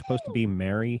is that supposed to be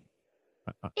Mary?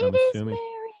 I'm assuming.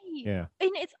 Mary. Yeah.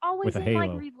 And it's always in halo.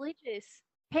 like religious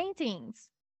paintings.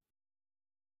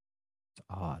 It's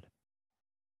odd.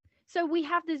 So we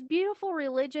have this beautiful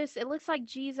religious, it looks like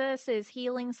Jesus is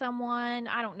healing someone.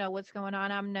 I don't know what's going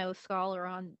on. I'm no scholar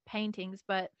on paintings,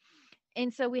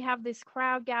 and so we have this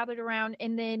crowd gathered around,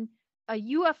 and then a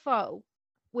UFO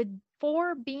with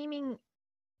 4 beaming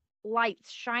lights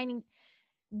shining.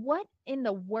 What in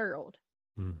the world?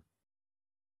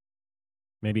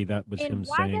 Maybe that was And him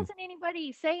why saying, doesn't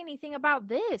anybody say anything about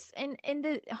this? And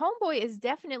the homeboy is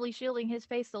definitely shielding his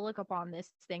face to look upon this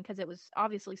thing because it was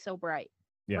obviously so bright,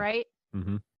 yeah. right?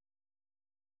 Mm-hmm.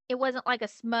 It wasn't like a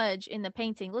smudge in the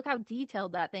painting. Look how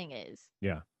detailed that thing is.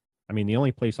 Yeah. I mean, the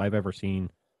only place I've ever seen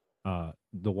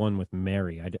the one with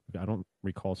Mary, I don't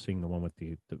recall seeing the one with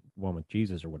the one with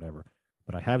Jesus or whatever,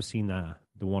 but I have seen the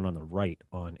one on the right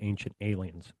on Ancient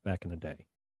Aliens back in the day.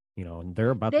 You know, and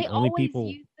they're about They the only always people.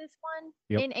 use this one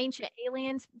Yep. in Ancient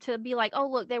Aliens to be like, oh,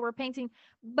 look, they were painting.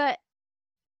 But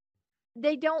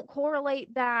they don't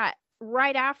correlate that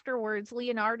right afterwards.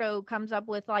 Leonardo comes up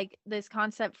with like this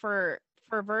concept for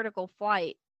vertical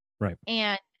flight. Right.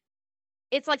 And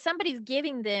it's like somebody's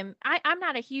giving them. I'm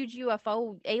not a huge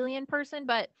UFO alien person,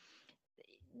 but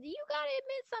you got to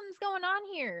admit something's going on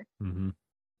here. Mm-hmm.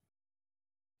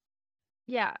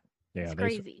 Yeah. Yeah. It's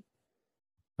crazy.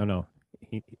 I don't know.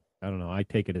 I don't know. I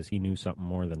take it as he knew something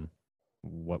more than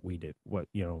what we did, what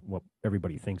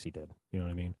everybody thinks he did. You know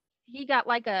what I mean? He got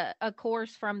like a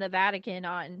course from the Vatican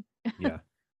on Yeah.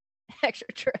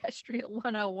 extraterrestrial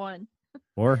 101.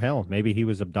 Or hell, maybe he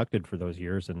was abducted for those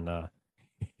years and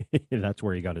that's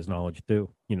where he got his knowledge too.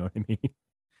 You know what I mean?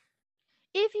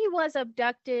 If he was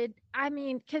abducted, I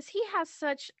mean, because he has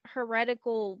such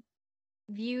heretical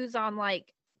views on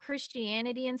like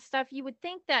Christianity and stuff, you would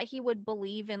think that he would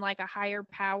believe in like a higher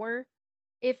power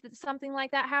if something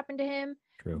like that happened to him.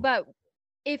 True. But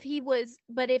if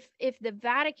the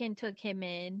Vatican took him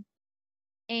in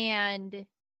and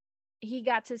he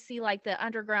got to see like the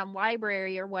underground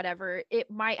library or whatever,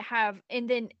 it might have, and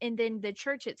then the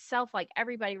church itself, like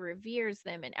everybody reveres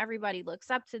them and everybody looks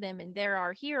up to them and there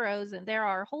are heroes and there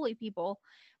are holy people,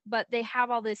 but they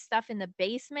have all this stuff in the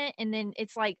basement, and then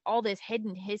it's like all this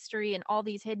hidden history and all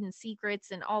these hidden secrets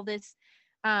and all this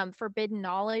forbidden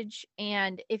knowledge.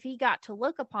 And if he got to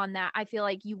look upon that, I feel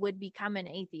like you would become an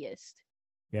atheist.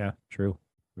 Yeah, true.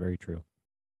 Very true.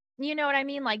 You know what I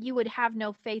mean? Like you would have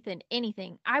no faith in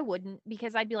anything. I wouldn't,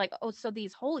 because I'd be like, oh, so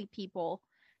these holy people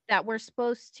that we're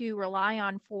supposed to rely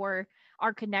on for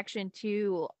our connection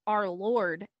to our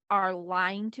Lord are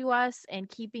lying to us and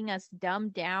keeping us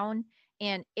dumbed down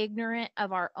and ignorant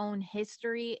of our own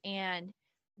history and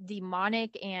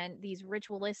demonic and these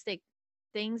ritualistic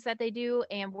things that they do.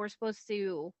 And we're supposed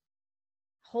to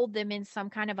hold them in some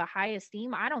kind of a high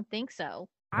esteem. I don't think so.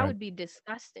 Right. I would be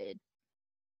disgusted.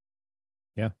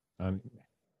 Yeah.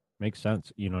 Makes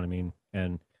sense. You know what I mean?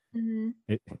 And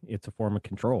it's a form of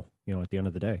control, you know, at the end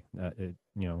of the day,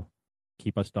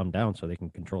 keep us dumbed down so they can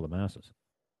control the masses.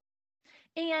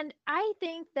 And I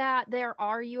think that there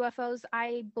are UFOs.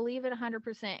 I believe it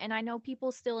 100%. And I know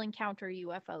people still encounter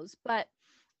UFOs, but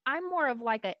I'm more of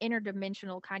like an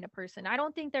interdimensional kind of person. I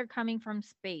don't think they're coming from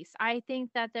space. I think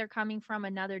that they're coming from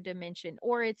another dimension,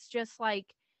 or it's just like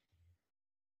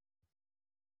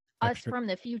us from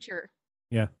the future.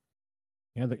 Yeah.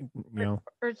 Yeah.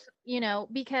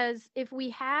 Because if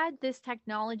we had this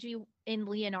technology in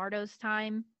Leonardo's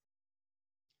time,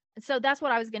 so that's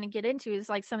what I was going to get into, is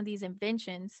like some of these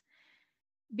inventions,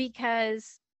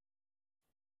 because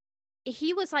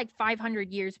he was like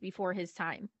 500 years before his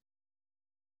time.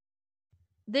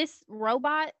 This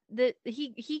robot that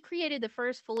he created the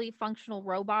first fully functional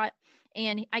robot,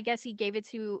 and I guess he gave it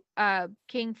to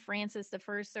King Francis the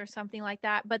First or something like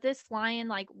that. But this lion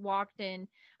like walked in.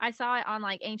 I saw it on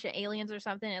like Ancient Aliens or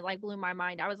something. It like blew my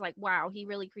mind. I was like, wow, he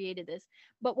really created this.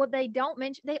 But what they don't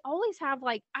mention, they always have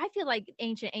like, I feel like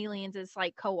Ancient Aliens is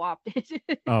like co-opted.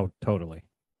 Oh, totally.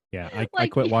 Yeah, I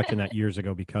quit watching that years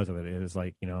ago because of it. It was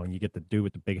like, and you get the dude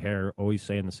with the big hair always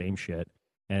saying the same shit.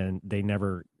 And they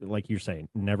never, like you're saying,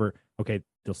 okay,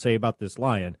 they'll say about this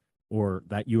lion or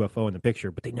that UFO in the picture,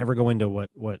 but they never go into what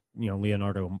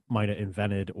Leonardo might have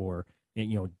invented or,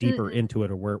 deeper into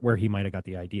it, or where he might have got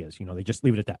the ideas. They just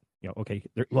leave it at that. Okay,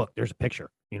 look, there's a picture,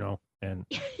 and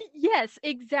Yes,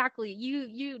 exactly.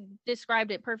 You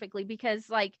described it perfectly, because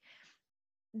like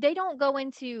they don't go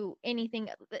into anything.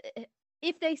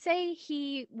 If they say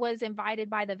he was invited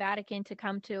by the Vatican to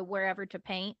come to wherever to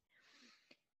paint,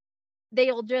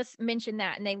 they'll just mention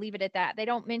that and they leave it at that. They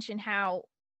don't mention how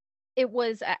it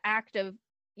was an act of,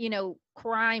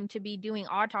 crime to be doing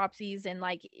autopsies, and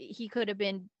like he could have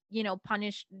been,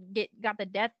 punished, got the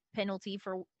death penalty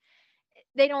for.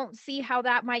 They don't see how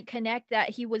that might connect, that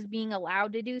he was being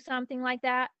allowed to do something like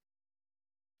that.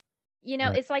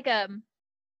 Right.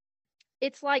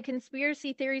 It's like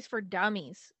conspiracy theories for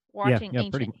dummies watching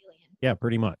Ancient Aliens. Yeah,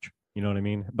 pretty much. You know what I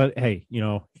mean? But hey,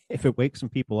 if it wakes some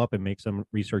people up and makes them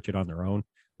research it on their own,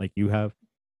 like you have,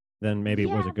 then maybe it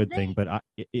was a Yeah, good thing. But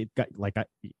it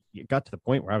got to the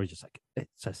point where I was just like,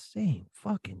 it's the same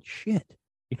fucking shit.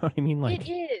 You know what I mean? Like,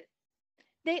 it is.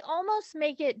 They almost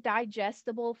make it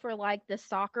digestible for like the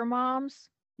soccer moms.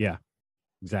 yeah,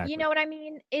 exactly. You know what I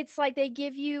mean? It's like they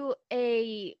give you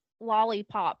a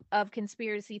lollipop of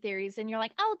conspiracy theories and you're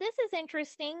like, "Oh, this is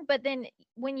interesting." But then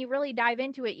when you really dive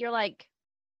into it, you're like,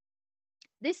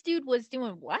 "This dude was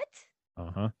doing what?"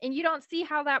 Uh-huh. And you don't see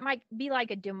how that might be like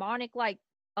a demonic, like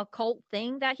occult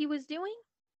thing that he was doing.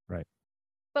 Right.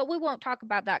 But we won't talk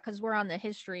about that because we're on the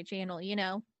History Channel, you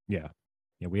know. Yeah.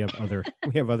 Yeah, we have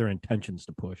other intentions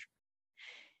to push.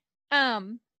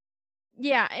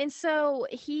 Yeah, and so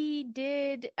he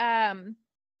did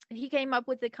he came up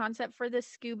with the concept for the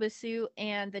scuba suit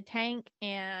and the tank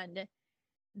and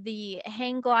the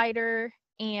hang glider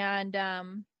and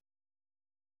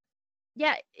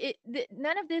yeah,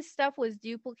 none of this stuff was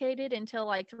duplicated until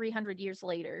like 300 years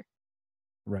later.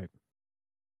 Right.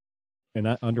 And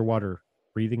that underwater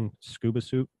breathing scuba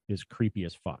suit is creepy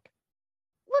as fuck.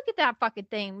 Look at that fucking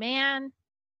thing, man.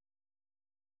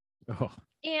 Oh,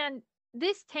 And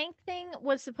this tank thing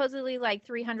was supposedly like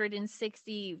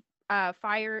 360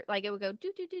 fire, like it would go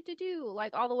do do do do do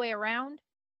like all the way around.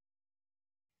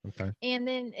 okay. And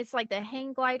then it's like the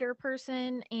hang glider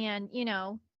person and you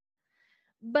know,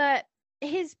 but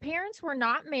his parents were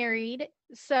not married,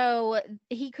 so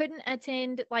he couldn't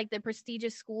attend like the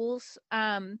prestigious schools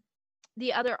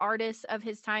the other artists of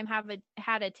his time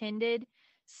had attended.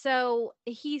 So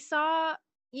he saw,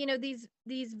 you know, these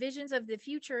visions of the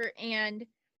future and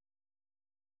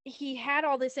he had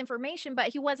all this information, but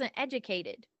he wasn't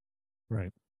educated.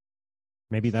 Right.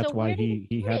 Maybe that's So why where did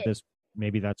he get had it? this.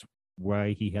 Maybe that's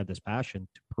why he had this passion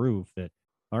to prove that.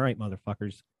 All right,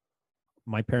 motherfuckers,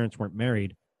 my parents weren't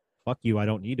married. Fuck you. I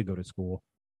don't need to go to school.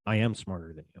 I am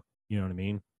smarter than you. You know what I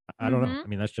mean? I don't know. Mhm. I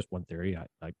mean, that's just one theory. At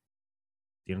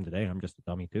the end of the day, I'm just a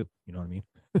dummy too. You know what I mean?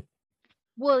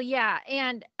 Well, yeah,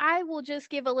 and I will just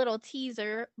give a little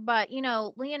teaser, but you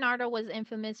know, Leonardo was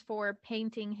infamous for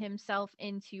painting himself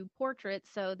into portraits,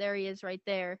 so there he is right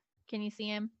there. Can you see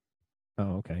him?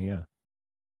 Oh, okay, yeah.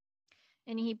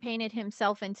 And he painted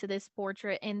himself into this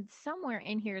portrait, and somewhere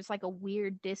in here is like a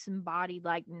weird disembodied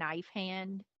like knife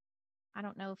hand. I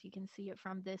don't know if you can see it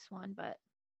from this one, but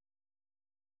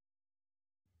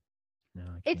No,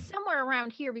 I it's can't. somewhere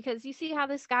around here because you see how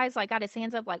this guy's like got his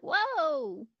hands up like,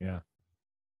 "Whoa." Yeah.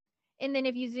 And then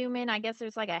if you zoom in, I guess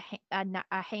there's like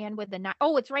a hand with a knife.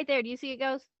 Oh, it's right there. Do you see it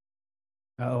goes?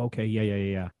 Oh, okay. Yeah.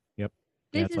 Yep. Yeah,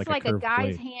 This it's is like a like a curved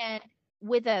guy's blade. hand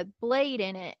with a blade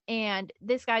in it. And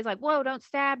this guy's like, "Whoa, don't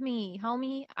stab me,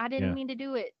 homie. I didn't Yeah. mean to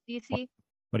do it." Do you But see?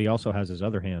 but he also has his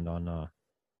other hand on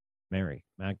Mary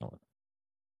Magdalene.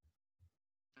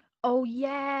 Oh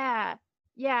yeah.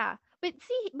 Yeah. But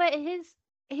see, but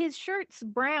his shirt's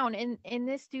brown and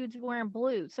this dude's wearing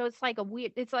blue. So it's like a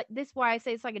weird it's like this is why I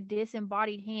say it's like a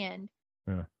disembodied hand.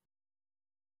 Yeah.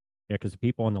 Yeah, because the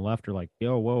people on the left are like,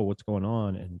 "Yo, whoa, what's going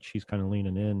on?" And she's kind of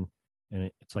leaning in,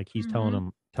 and it's like he's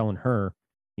Mhm. telling her,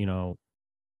 you know,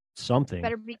 something.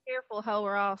 Better be careful, ho,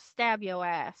 or I'll stab your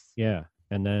ass. Yeah,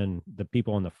 and then the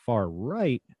people on the far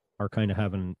right are kind of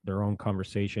having their own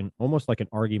conversation, almost like an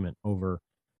argument over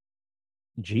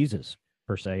Jesus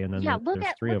per se. And then Yeah,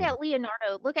 there's three look of them. at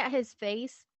Leonardo. Look at his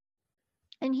face.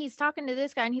 And he's talking to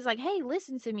this guy and he's like, "Hey,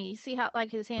 listen to me." See how like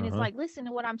his hand Uh is huh. like, "Listen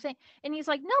to what I'm saying." And he's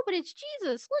like, "No, but it's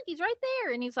Jesus. Look, he's right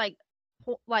there." And he's like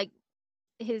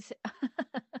his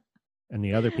And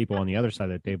the other people on the other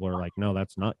side of the table are like, "No,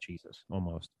 that's not Jesus."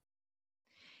 Almost.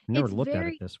 I never it's looked at it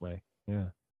very this way. Yeah,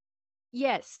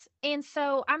 yes. And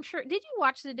so I'm sure did you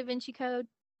watch the Da Vinci Code?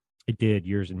 it did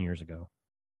years and years ago.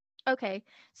 Okay.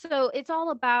 So it's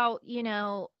all about, you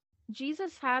know,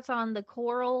 Jesus has on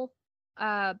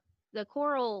uh the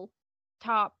coral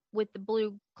top with the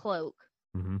blue cloak.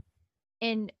 Hmm.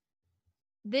 And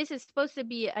this is supposed to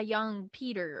be a young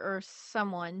Peter or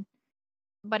someone,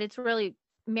 but it's really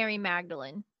Mary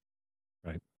Magdalene.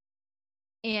 Right.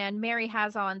 And Mary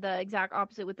has on the exact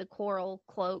opposite with the coral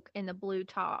cloak and the blue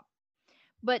top.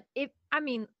 But I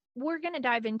mean, we're going to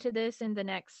dive into this in the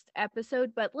next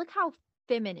episode, but look how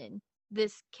feminine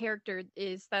this character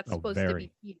is that's Oh, supposed to be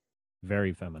very, Peter.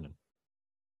 very feminine.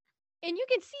 And you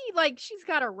can see, like, she's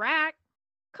got a rack.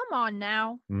 Come on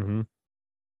now. Mm-hmm.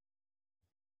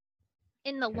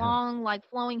 In the Yeah. long, like,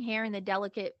 flowing hair and the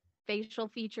delicate facial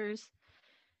features.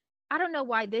 I don't know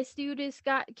why this dude is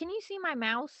got. Can you see my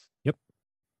mouse? Yep.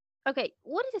 Okay,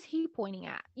 what is he pointing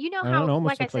at? You know I don't know. how,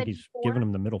 Almost like I looks like said he's before? giving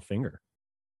him the middle finger.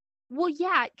 Well,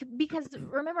 yeah, because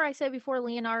remember I said before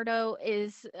Leonardo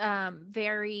is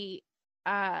very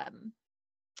um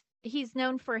he's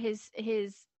known for his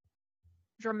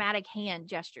dramatic hand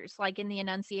gestures, like in the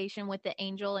Annunciation with the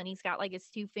angel, and he's got like his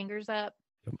two fingers up.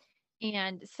 Yep.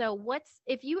 And so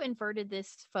if you inverted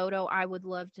this photo, I would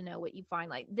love to know what you find.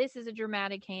 Like, this is a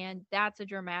dramatic hand, that's a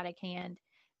dramatic hand,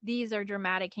 these are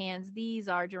dramatic hands, these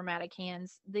are dramatic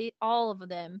hands, all of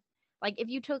them. Like, if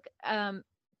you took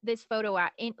this photo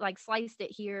out, like sliced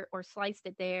it here or sliced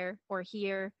it there or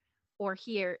here or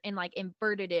here and like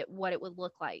inverted it, what it would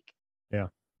look like. Yeah.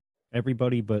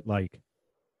 Everybody but like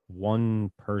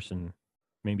one person,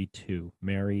 maybe two,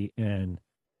 Mary and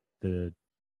the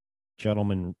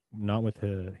gentleman, not with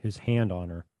his hand on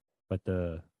her, but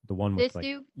the one with this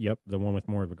dude? Yep, the one with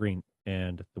more of a green,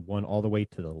 and the one all the way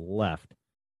to the left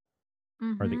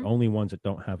are the Mhm. only ones that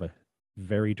don't have a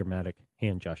very dramatic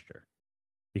hand gesture,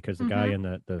 because the guy in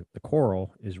the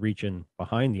coral is reaching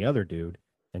behind the other dude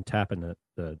and tapping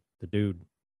the dude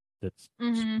that's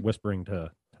whispering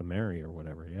to Mary or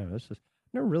whatever. Yeah, this is, I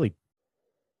never really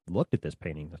looked at this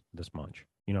painting this much.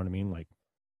 You know what I mean? Like,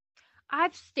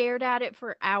 I've stared at it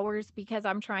for hours because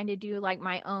I'm trying to do like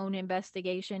my own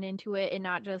investigation into it and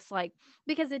not just like,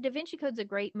 because the Da Vinci Code's a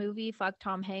great movie, fuck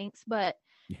Tom Hanks, but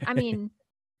I mean,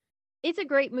 it's a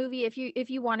great movie if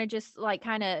you want to just like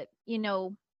kind of, you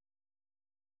know,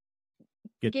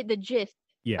 get the gist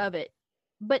of it,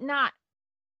 but not,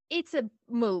 it's a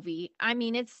movie. I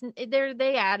mean,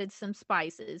 they added some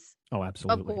spices. Oh,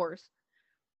 absolutely. Of course.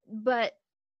 But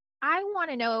I want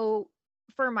to know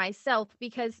for myself,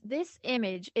 because this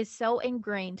image is so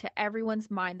ingrained to everyone's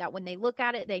mind that when they look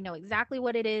at it, they know exactly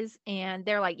what it is. And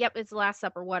they're like, yep, it's the Last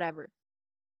Supper, whatever.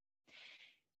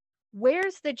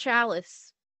 Where's the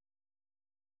chalice?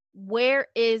 Where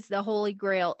is the Holy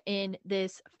Grail in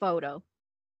this photo?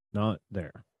 Not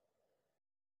there.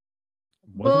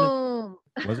 Boom.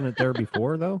 Wasn't it there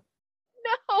before, though?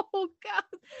 No, God.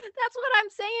 That's what I'm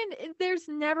saying. There's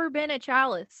never been a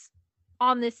chalice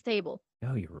on this table.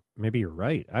 No, maybe you're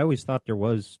right. I always thought there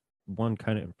was one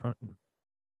kind of in front.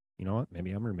 You know what?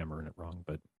 Maybe I'm remembering it wrong,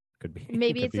 but could be.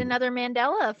 Maybe it's another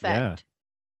Mandela effect.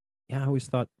 Yeah, I always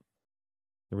thought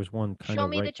there was one kind of. Show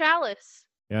me the chalice.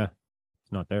 Yeah,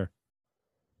 it's not there.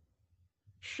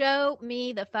 Show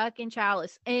me the fucking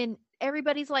chalice. And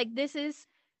everybody's like, this is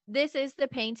the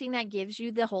painting that gives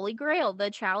you the Holy Grail,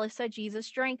 the chalice that Jesus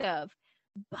drank of.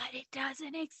 But it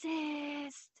doesn't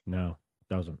exist. No,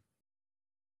 it doesn't.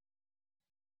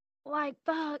 Like,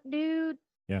 fuck, dude.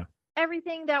 Yeah.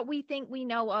 Everything that we think we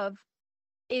know of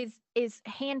is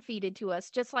hand-feeded to us,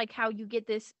 just like how you get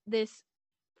this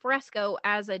fresco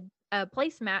as a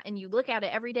placemat and you look at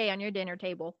it every day on your dinner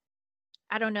table.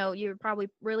 I don't know, you're probably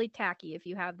really tacky if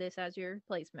you have this as your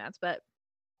placemats, but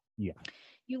yeah.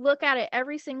 You look at it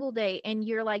every single day and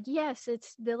you're like, yes,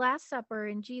 it's the Last Supper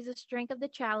and Jesus drank of the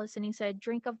chalice and he said,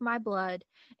 drink of my blood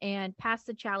and pass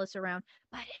the chalice around.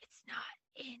 But it's not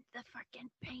in the freaking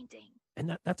painting.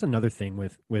 And that's another thing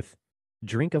with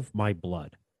drink of my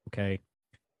blood. Okay.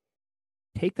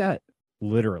 Take that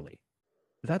literally.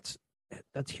 That's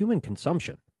human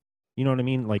consumption. You know what I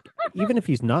mean? Like, even if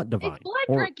he's not divine. It's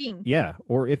blood drinking. Yeah.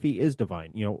 Or if he is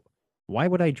divine, you know, why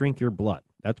would I drink your blood?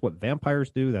 That's what vampires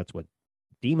do. That's what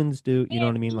demons do. You know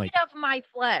what I mean? Like, eat of my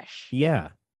flesh. Yeah.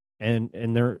 And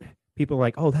there, people are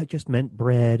like, oh, that just meant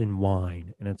bread and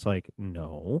wine. And it's like,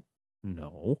 no,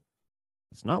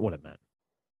 it's not what it meant.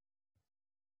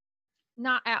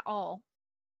 Not at all.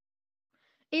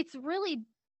 It's really,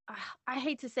 I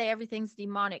hate to say everything's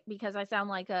demonic because I sound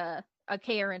like a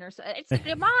Karen or so. It's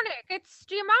demonic. It's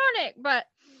demonic. But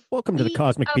welcome to the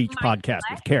Cosmic Beach podcast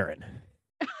with Karen.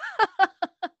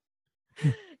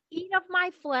 Eat of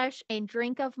my flesh and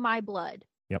drink of my blood.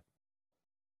 Yep.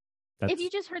 If you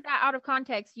just heard that out of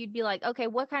context, you'd be like, okay,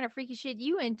 what kind of freaky shit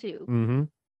you into? Mm-hmm.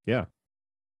 Yeah.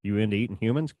 You into eating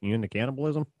humans? You into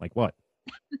cannibalism? Like what?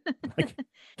 Like,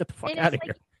 get the fuck out of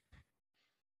here.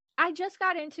 I just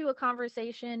got into a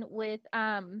conversation with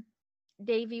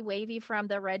Davey Wavy from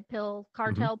the Red Pill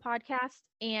Cartel podcast,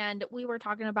 and we were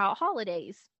talking about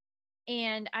holidays.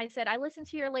 And I said, I listened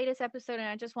to your latest episode, and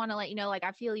I just want to let you know, like,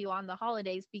 I feel you on the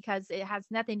holidays because it has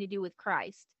nothing to do with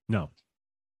Christ. No.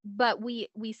 But we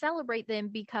celebrate them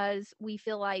because we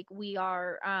feel like we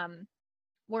are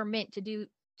we're meant to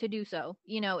do so.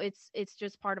 You know, it's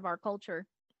just part of our culture.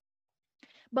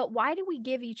 But why do we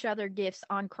give each other gifts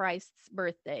on Christ's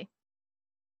birthday?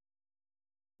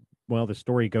 Well, the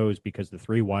story goes because the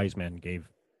three wise men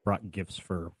brought gifts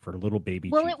for little baby.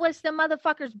 Well, Jesus. it was the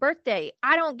motherfucker's birthday.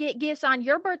 I don't get gifts on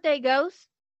your birthday, Ghost.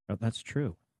 Oh, that's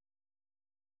true.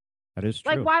 That is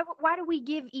true. Like, why do we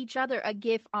give each other a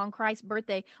gift on Christ's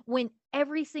birthday when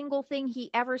every single thing he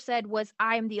ever said was,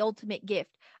 I am the ultimate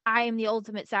gift. I am the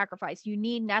ultimate sacrifice. You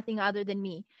need nothing other than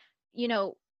me. You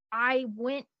know, I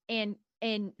went and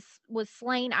was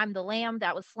slain. I'm the lamb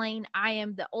that was slain. I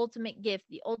am the ultimate gift,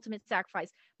 the ultimate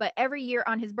sacrifice. But every year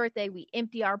on his birthday, we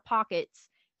empty our pockets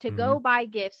to go buy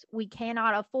gifts we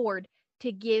cannot afford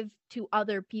to give to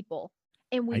other people.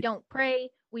 And we don't pray.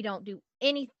 We don't do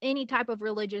any type of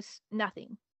religious,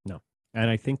 nothing. No. And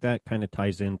I think that kind of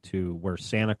ties into where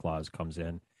Santa Claus comes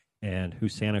in, and who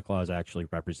Santa Claus actually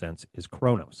represents is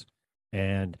Kronos.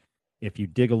 And if you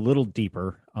dig a little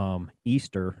deeper,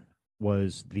 Easter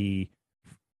was the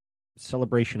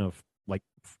celebration of like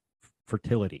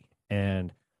fertility.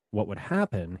 And what would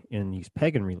happen in these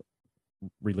pagan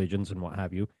religions and what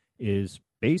have you is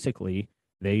basically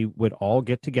they would all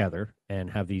get together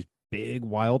and have these big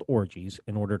wild orgies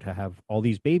in order to have all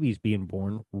these babies being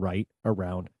born right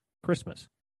around Christmas.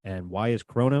 And why is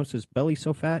Kronos' belly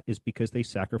so fat? Is because they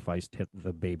sacrificed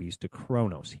the babies to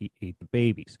Kronos. He ate the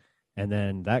babies. And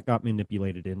then that got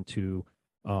manipulated into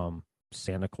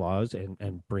Santa Claus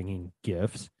and bringing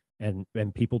gifts. And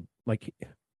people like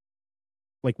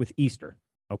with Easter.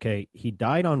 Okay, he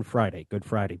died on Friday, Good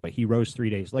Friday, but he rose 3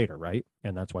 days later, right?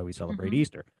 And that's why we celebrate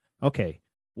Easter. Okay,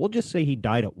 we'll just say he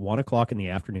died at 1 o'clock in the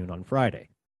afternoon on Friday.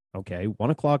 Okay, 1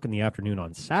 o'clock in the afternoon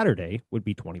on Saturday would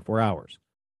be 24 hours.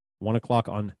 1 o'clock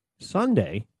on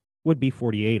Sunday would be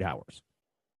 48 hours.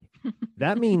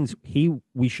 That means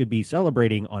we should be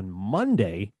celebrating on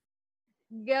Monday.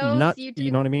 Ghost,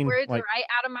 you know what I mean? Words like, right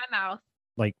out of my mouth.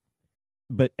 Like,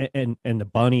 but and the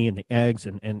bunny and the eggs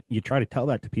and you try to tell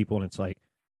that to people and it's like,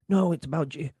 no, it's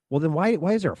about well then why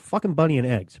is there a fucking bunny and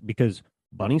eggs? Because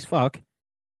bunnies fuck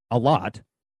a lot,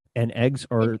 and eggs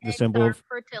are the symbol of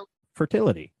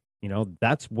fertility. You know,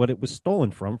 that's what it was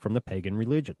stolen from the pagan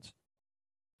religions.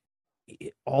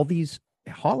 All these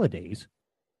holidays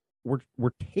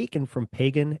were taken from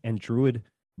pagan and druid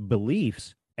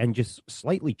beliefs and just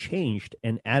slightly changed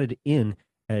and added in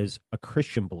as a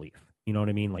Christian belief. You know what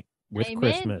I mean? Like with Amen.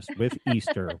 Christmas, with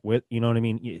Easter, with, you know what I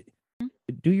mean?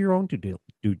 Do your own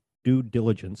due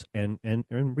diligence and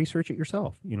research it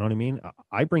yourself. You know what I mean?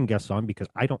 I bring guests on because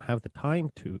I don't have the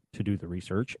time to do the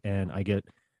research, and I get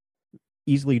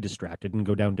easily distracted and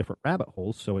go down different rabbit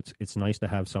holes. So it's nice to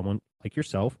have someone like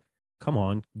yourself come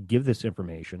on, give this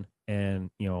information,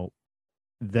 and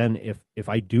then if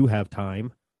I do have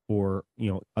time, or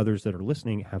others that are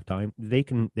listening have time, they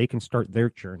can start their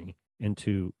journey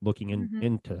into looking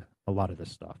into a lot of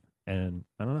this stuff. And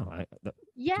I don't know, and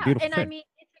thing. I mean,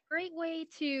 it's a great way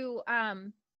to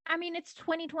it's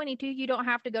 2022. You don't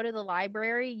have to go to the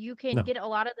library. You can get a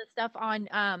lot of the stuff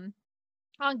on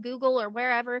Google or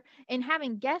wherever, and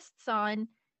having guests on,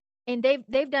 and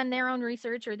they've done their own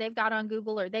research, or they've got on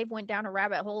Google, or they've went down a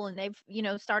rabbit hole and they've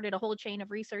started a whole chain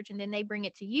of research, and then they bring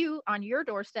it to you on your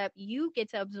doorstep. You get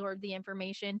to absorb the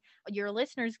information. Your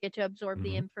listeners get to absorb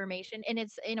the information, and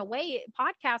it's, in a way,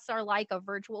 podcasts are like a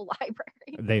virtual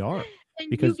library. They are, and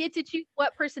because you get to choose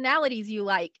what personalities you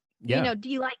like. Yeah. Do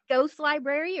you like Ghost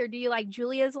Library, or do you like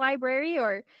Julia's library,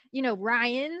 or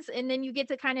Ryan's? And then you get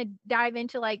to kind of dive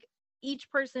into like each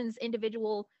person's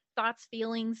individual thoughts,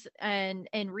 feelings, and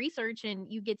research, and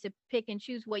you get to pick and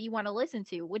choose what you want to listen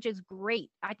to, which is great.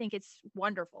 I think it's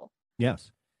wonderful.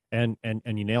 Yes. And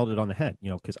you nailed it on the head,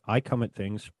 because I come at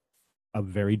things a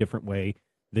very different way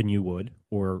than you would.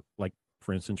 Or like,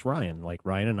 for instance, Ryan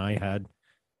and I had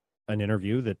an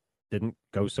interview that didn't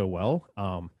go so well.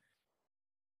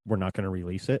 We're not going to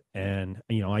release it. And,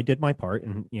 I did my part,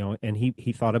 and, and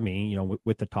he thought of me,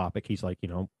 with the topic. He's like,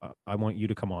 I want you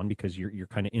to come on because you're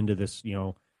kind of into this,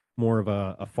 more of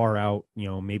a far out,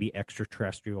 maybe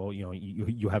extraterrestrial,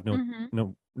 you have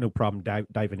no problem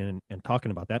diving in and talking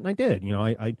about that. And I did.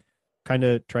 I kind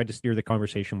of tried to steer the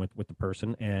conversation with the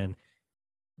person, and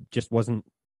just wasn't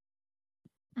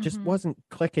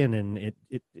clicking, and it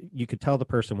you could tell the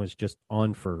person was just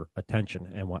on for attention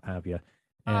and what have you.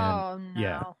 And oh no.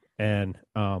 Yeah. And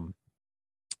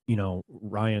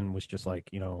Ryan was just like,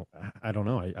 I don't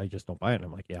know, I just don't buy it. And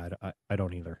I'm like, yeah, I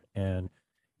don't either. And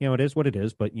it is what it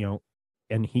is. But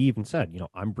and he even said,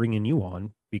 I'm bringing you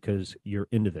on because you're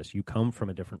into this. You come from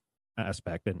a different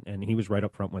aspect. And he was right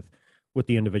up front with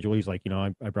the individual. He's like,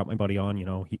 I brought my buddy on.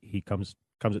 He comes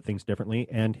at things differently,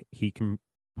 and he can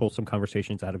pull some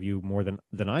conversations out of you more than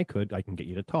I could. I can get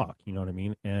you to talk. You know what I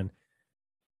mean? And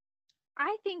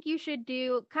I think you should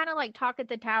do kind of like Talk at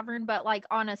the Tavern, but like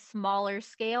on a smaller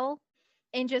scale,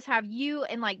 and just have you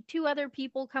and like two other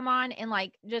people come on and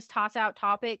like just toss out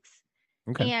topics.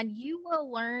 Okay. And you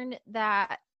will learn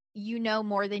that you know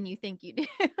more than you think you do.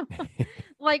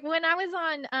 Like when I was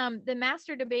on the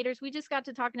Master Debaters, we just got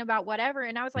to talking about whatever.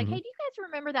 And I was like, hey, do you guys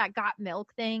remember that Got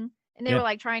Milk thing? And they were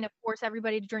like trying to force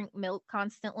everybody to drink milk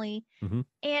constantly.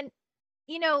 And,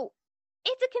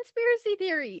 it's a conspiracy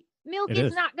theory. Milk It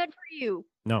is is. not good for you.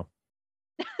 No.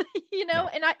 No.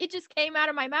 And it just came out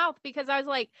of my mouth because I was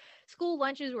like, school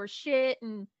lunches were shit.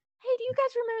 And hey, do you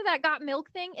guys remember that got milk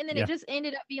thing? And then Yeah. it just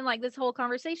ended up being like this whole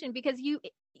conversation because you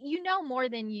know more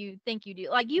than you think you do.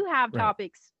 Like you have Right.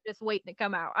 topics just waiting to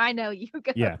come out. I know you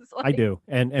guys. Yeah, I like, do.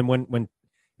 And when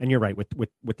and you're right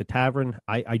with the tavern,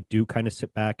 I do kind of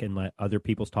sit back and let other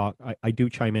people's talk. I do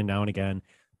chime in now and again,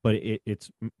 but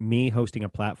it's me hosting a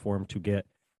platform to get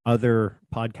other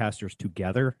podcasters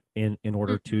together in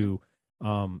order to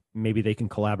maybe they can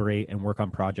collaborate and work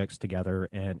on projects together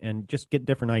and just get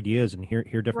different ideas and hear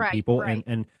different Right, people right.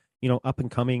 and up and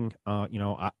coming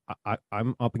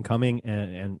I'm up and coming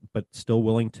and but still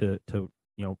willing to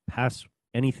pass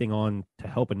anything on to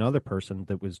help another person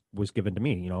that was given to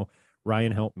me.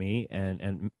 Ryan helped me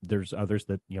and there's others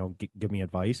that give me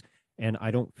advice, and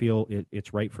I don't feel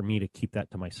it's right for me to keep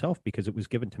that to myself because it was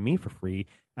given to me for free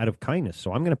out of kindness.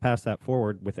 So I'm going to pass that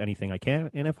forward with anything I can,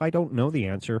 and if I don't know the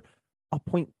answer, I'll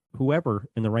point whoever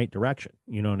in the right direction.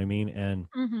 You know what I mean? And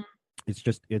it's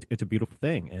just it's a beautiful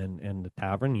thing. And the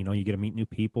tavern, you get to meet new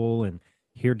people and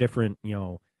hear different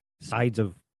sides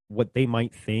of what they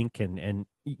might think, and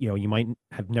you might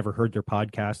have never heard their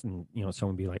podcast, and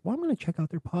someone be like, well, I'm going to check out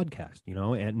their podcast,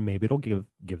 and maybe it'll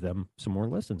give them some more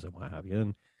listens and what have you.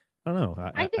 And I don't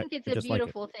know, I think it's a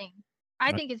beautiful thing.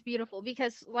 I think it's beautiful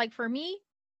because, like, for me,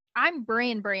 I'm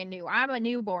brand new. I'm a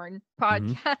newborn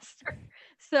podcaster.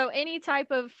 So any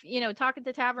type of, talk at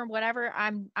the tavern, whatever,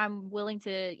 I'm willing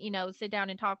to, sit down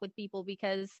and talk with people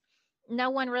because no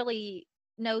one really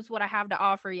knows what I have to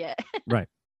offer yet. Right.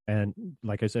 And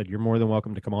like I said, you're more than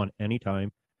welcome to come on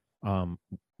anytime.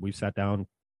 We've sat down,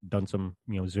 done some,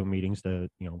 Zoom meetings to,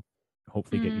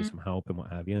 hopefully get you some help and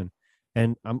what have you.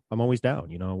 And I'm always down,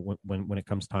 when it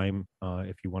comes time,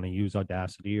 if you want to use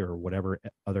Audacity or whatever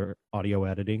other audio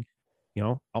editing,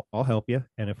 I'll help you.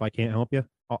 And if I can't help you,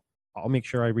 I'll make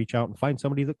sure I reach out and find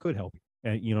somebody that could help you.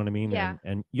 And you know what I mean? Yeah.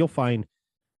 And you'll find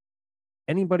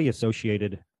anybody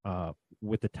associated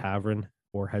with the tavern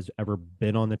or has ever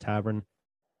been on the tavern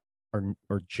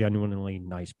are genuinely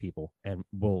nice people and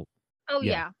will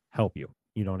help you.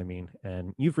 You know what I mean?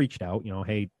 And you've reached out,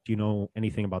 hey, do you know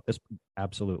anything about this?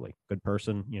 Absolutely. Good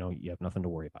person. You have nothing to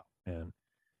worry about. And,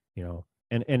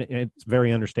 and it's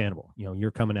very understandable.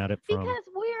 You're coming at it from because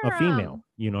we're a female,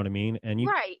 you know what I mean? And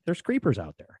right. There's creepers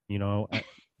out there,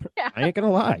 Yeah. I ain't going to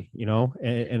lie,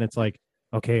 and it's like,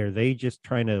 okay, are they just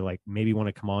trying to like maybe want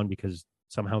to come on because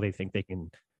somehow they think they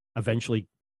can eventually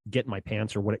get in my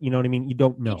pants or what? You know what I mean? You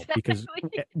don't know because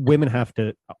women have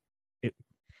to, it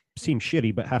seems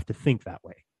shitty, but have to think that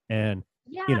way. And,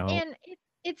 and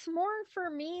it's more for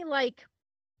me, like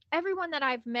everyone that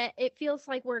I've met, it feels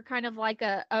like we're kind of like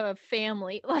a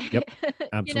family, like, yep,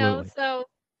 absolutely. So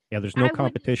yeah, there's no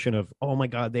competition of, oh my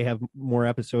God, they have more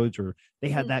episodes or they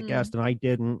had that guest and I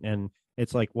didn't. And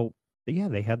it's like, well, yeah,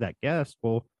 they had that guest.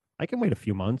 Well, I can wait a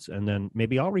few months and then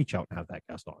maybe I'll reach out and have that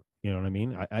guest on. You know what I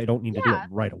mean? I don't need to do it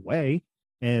right away.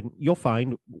 And you'll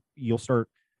find you'll start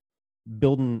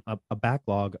building a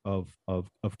backlog of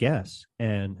guests.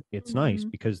 And it's nice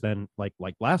because then like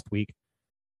last week,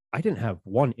 I didn't have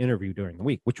one interview during the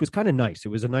week, which was kind of nice. It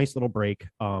was a nice little break.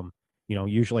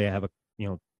 Usually I have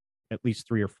at least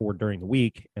 3 or 4 during the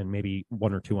week and maybe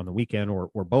 1 or 2 on the weekend or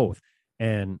both.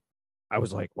 And I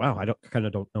was like, wow, I don't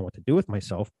know what to do with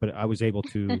myself, but I was able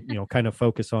to, kind of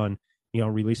focus on,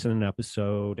 releasing an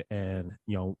episode and,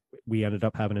 we ended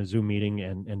up having a Zoom meeting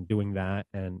and doing that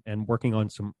and working on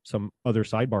some other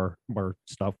sidebar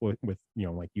stuff with,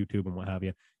 like YouTube and what have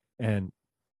you. And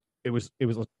it was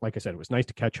like I said, it was nice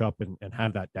to catch up and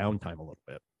have that downtime a little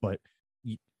bit, but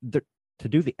to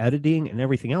do the editing and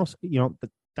everything else,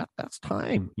 that's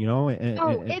time,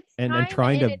 and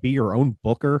trying to be your own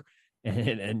booker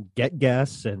and get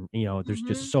guests and there's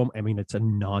just so, I mean, it's a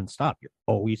nonstop. You're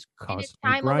always constantly it's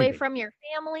time grinding. away from your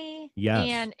family. Yes.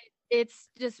 And it's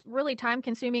just really time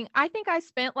consuming. I think I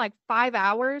spent like 5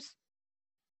 hours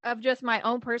of just my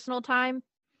own personal time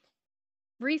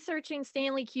researching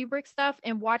Stanley Kubrick stuff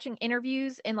and watching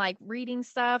interviews and like reading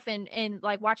stuff and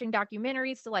like watching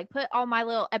documentaries to like put all my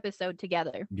little episode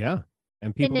together. Yeah.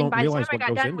 And people don't realize what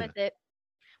goes into it.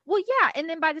 Well, yeah. And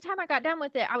then by the time I got done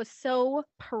with it, I was so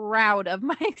proud of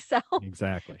myself.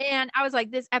 Exactly. And I was like,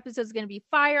 this episode is going to be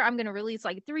fire. I'm going to release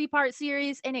like a 3-part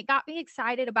series. And it got me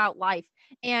excited about life.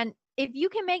 And if you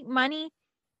can make money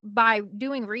by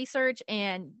doing research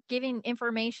and giving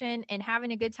information and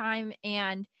having a good time,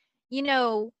 and,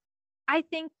 I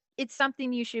think it's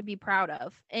something you should be proud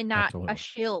of and not Absolutely. A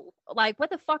shill. Like, what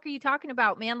the fuck are you talking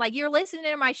about, man? Like, you're listening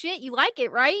to my shit. You like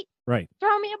it, right? Right.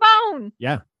 Throw me a bone.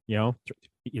 Yeah.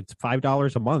 it's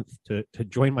 $5 a month to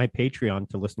join my Patreon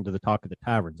to listen to the Talk of the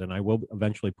Taverns, and I will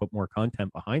eventually put more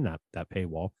content behind that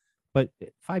paywall. But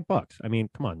 $5, I mean,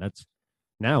 come on, that's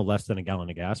now less than a gallon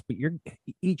of gas. But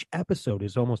each episode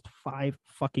is almost 5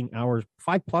 fucking hours,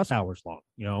 5+ hours long.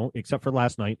 You know, except for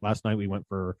last night. Last night we went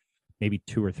for maybe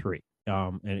 2 or 3,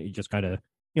 and it just kind of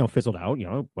fizzled out.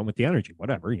 Went with the energy,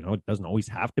 whatever. It doesn't always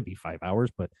have to be 5 hours,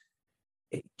 but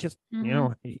it just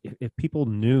if people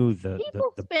knew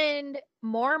people spend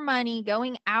more money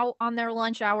going out on their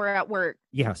lunch hour at work,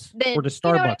 yes, or to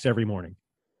Starbucks every morning.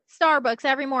 Starbucks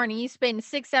every morning, you spend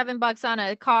 $6-7 on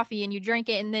a coffee and you drink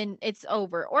it and then it's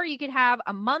over. Or you could have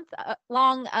a month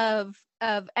long of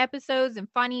episodes and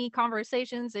funny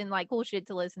conversations and like cool shit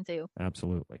to listen to.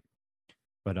 Absolutely.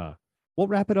 But we'll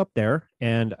wrap it up there,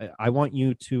 and I want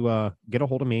you to get a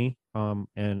hold of me.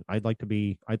 And I'd like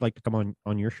to come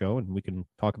on your show, and we can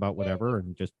talk about whatever.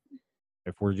 And just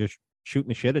if we're just shooting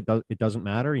the shit, it doesn't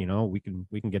matter. We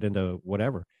can get into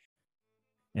whatever.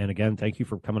 And again, thank you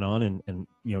for coming on and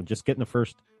just getting the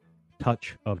first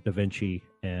touch of DaVinci.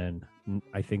 And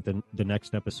I think the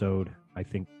next episode,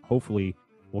 hopefully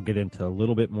we'll get into a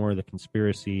little bit more of the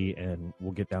conspiracy, and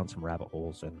we'll get down some rabbit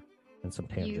holes and some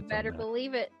tangents. You better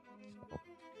believe it. So,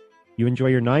 you enjoy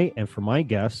your night. And for my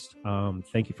guests,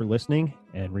 thank you for listening.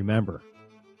 And remember,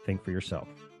 think for yourself.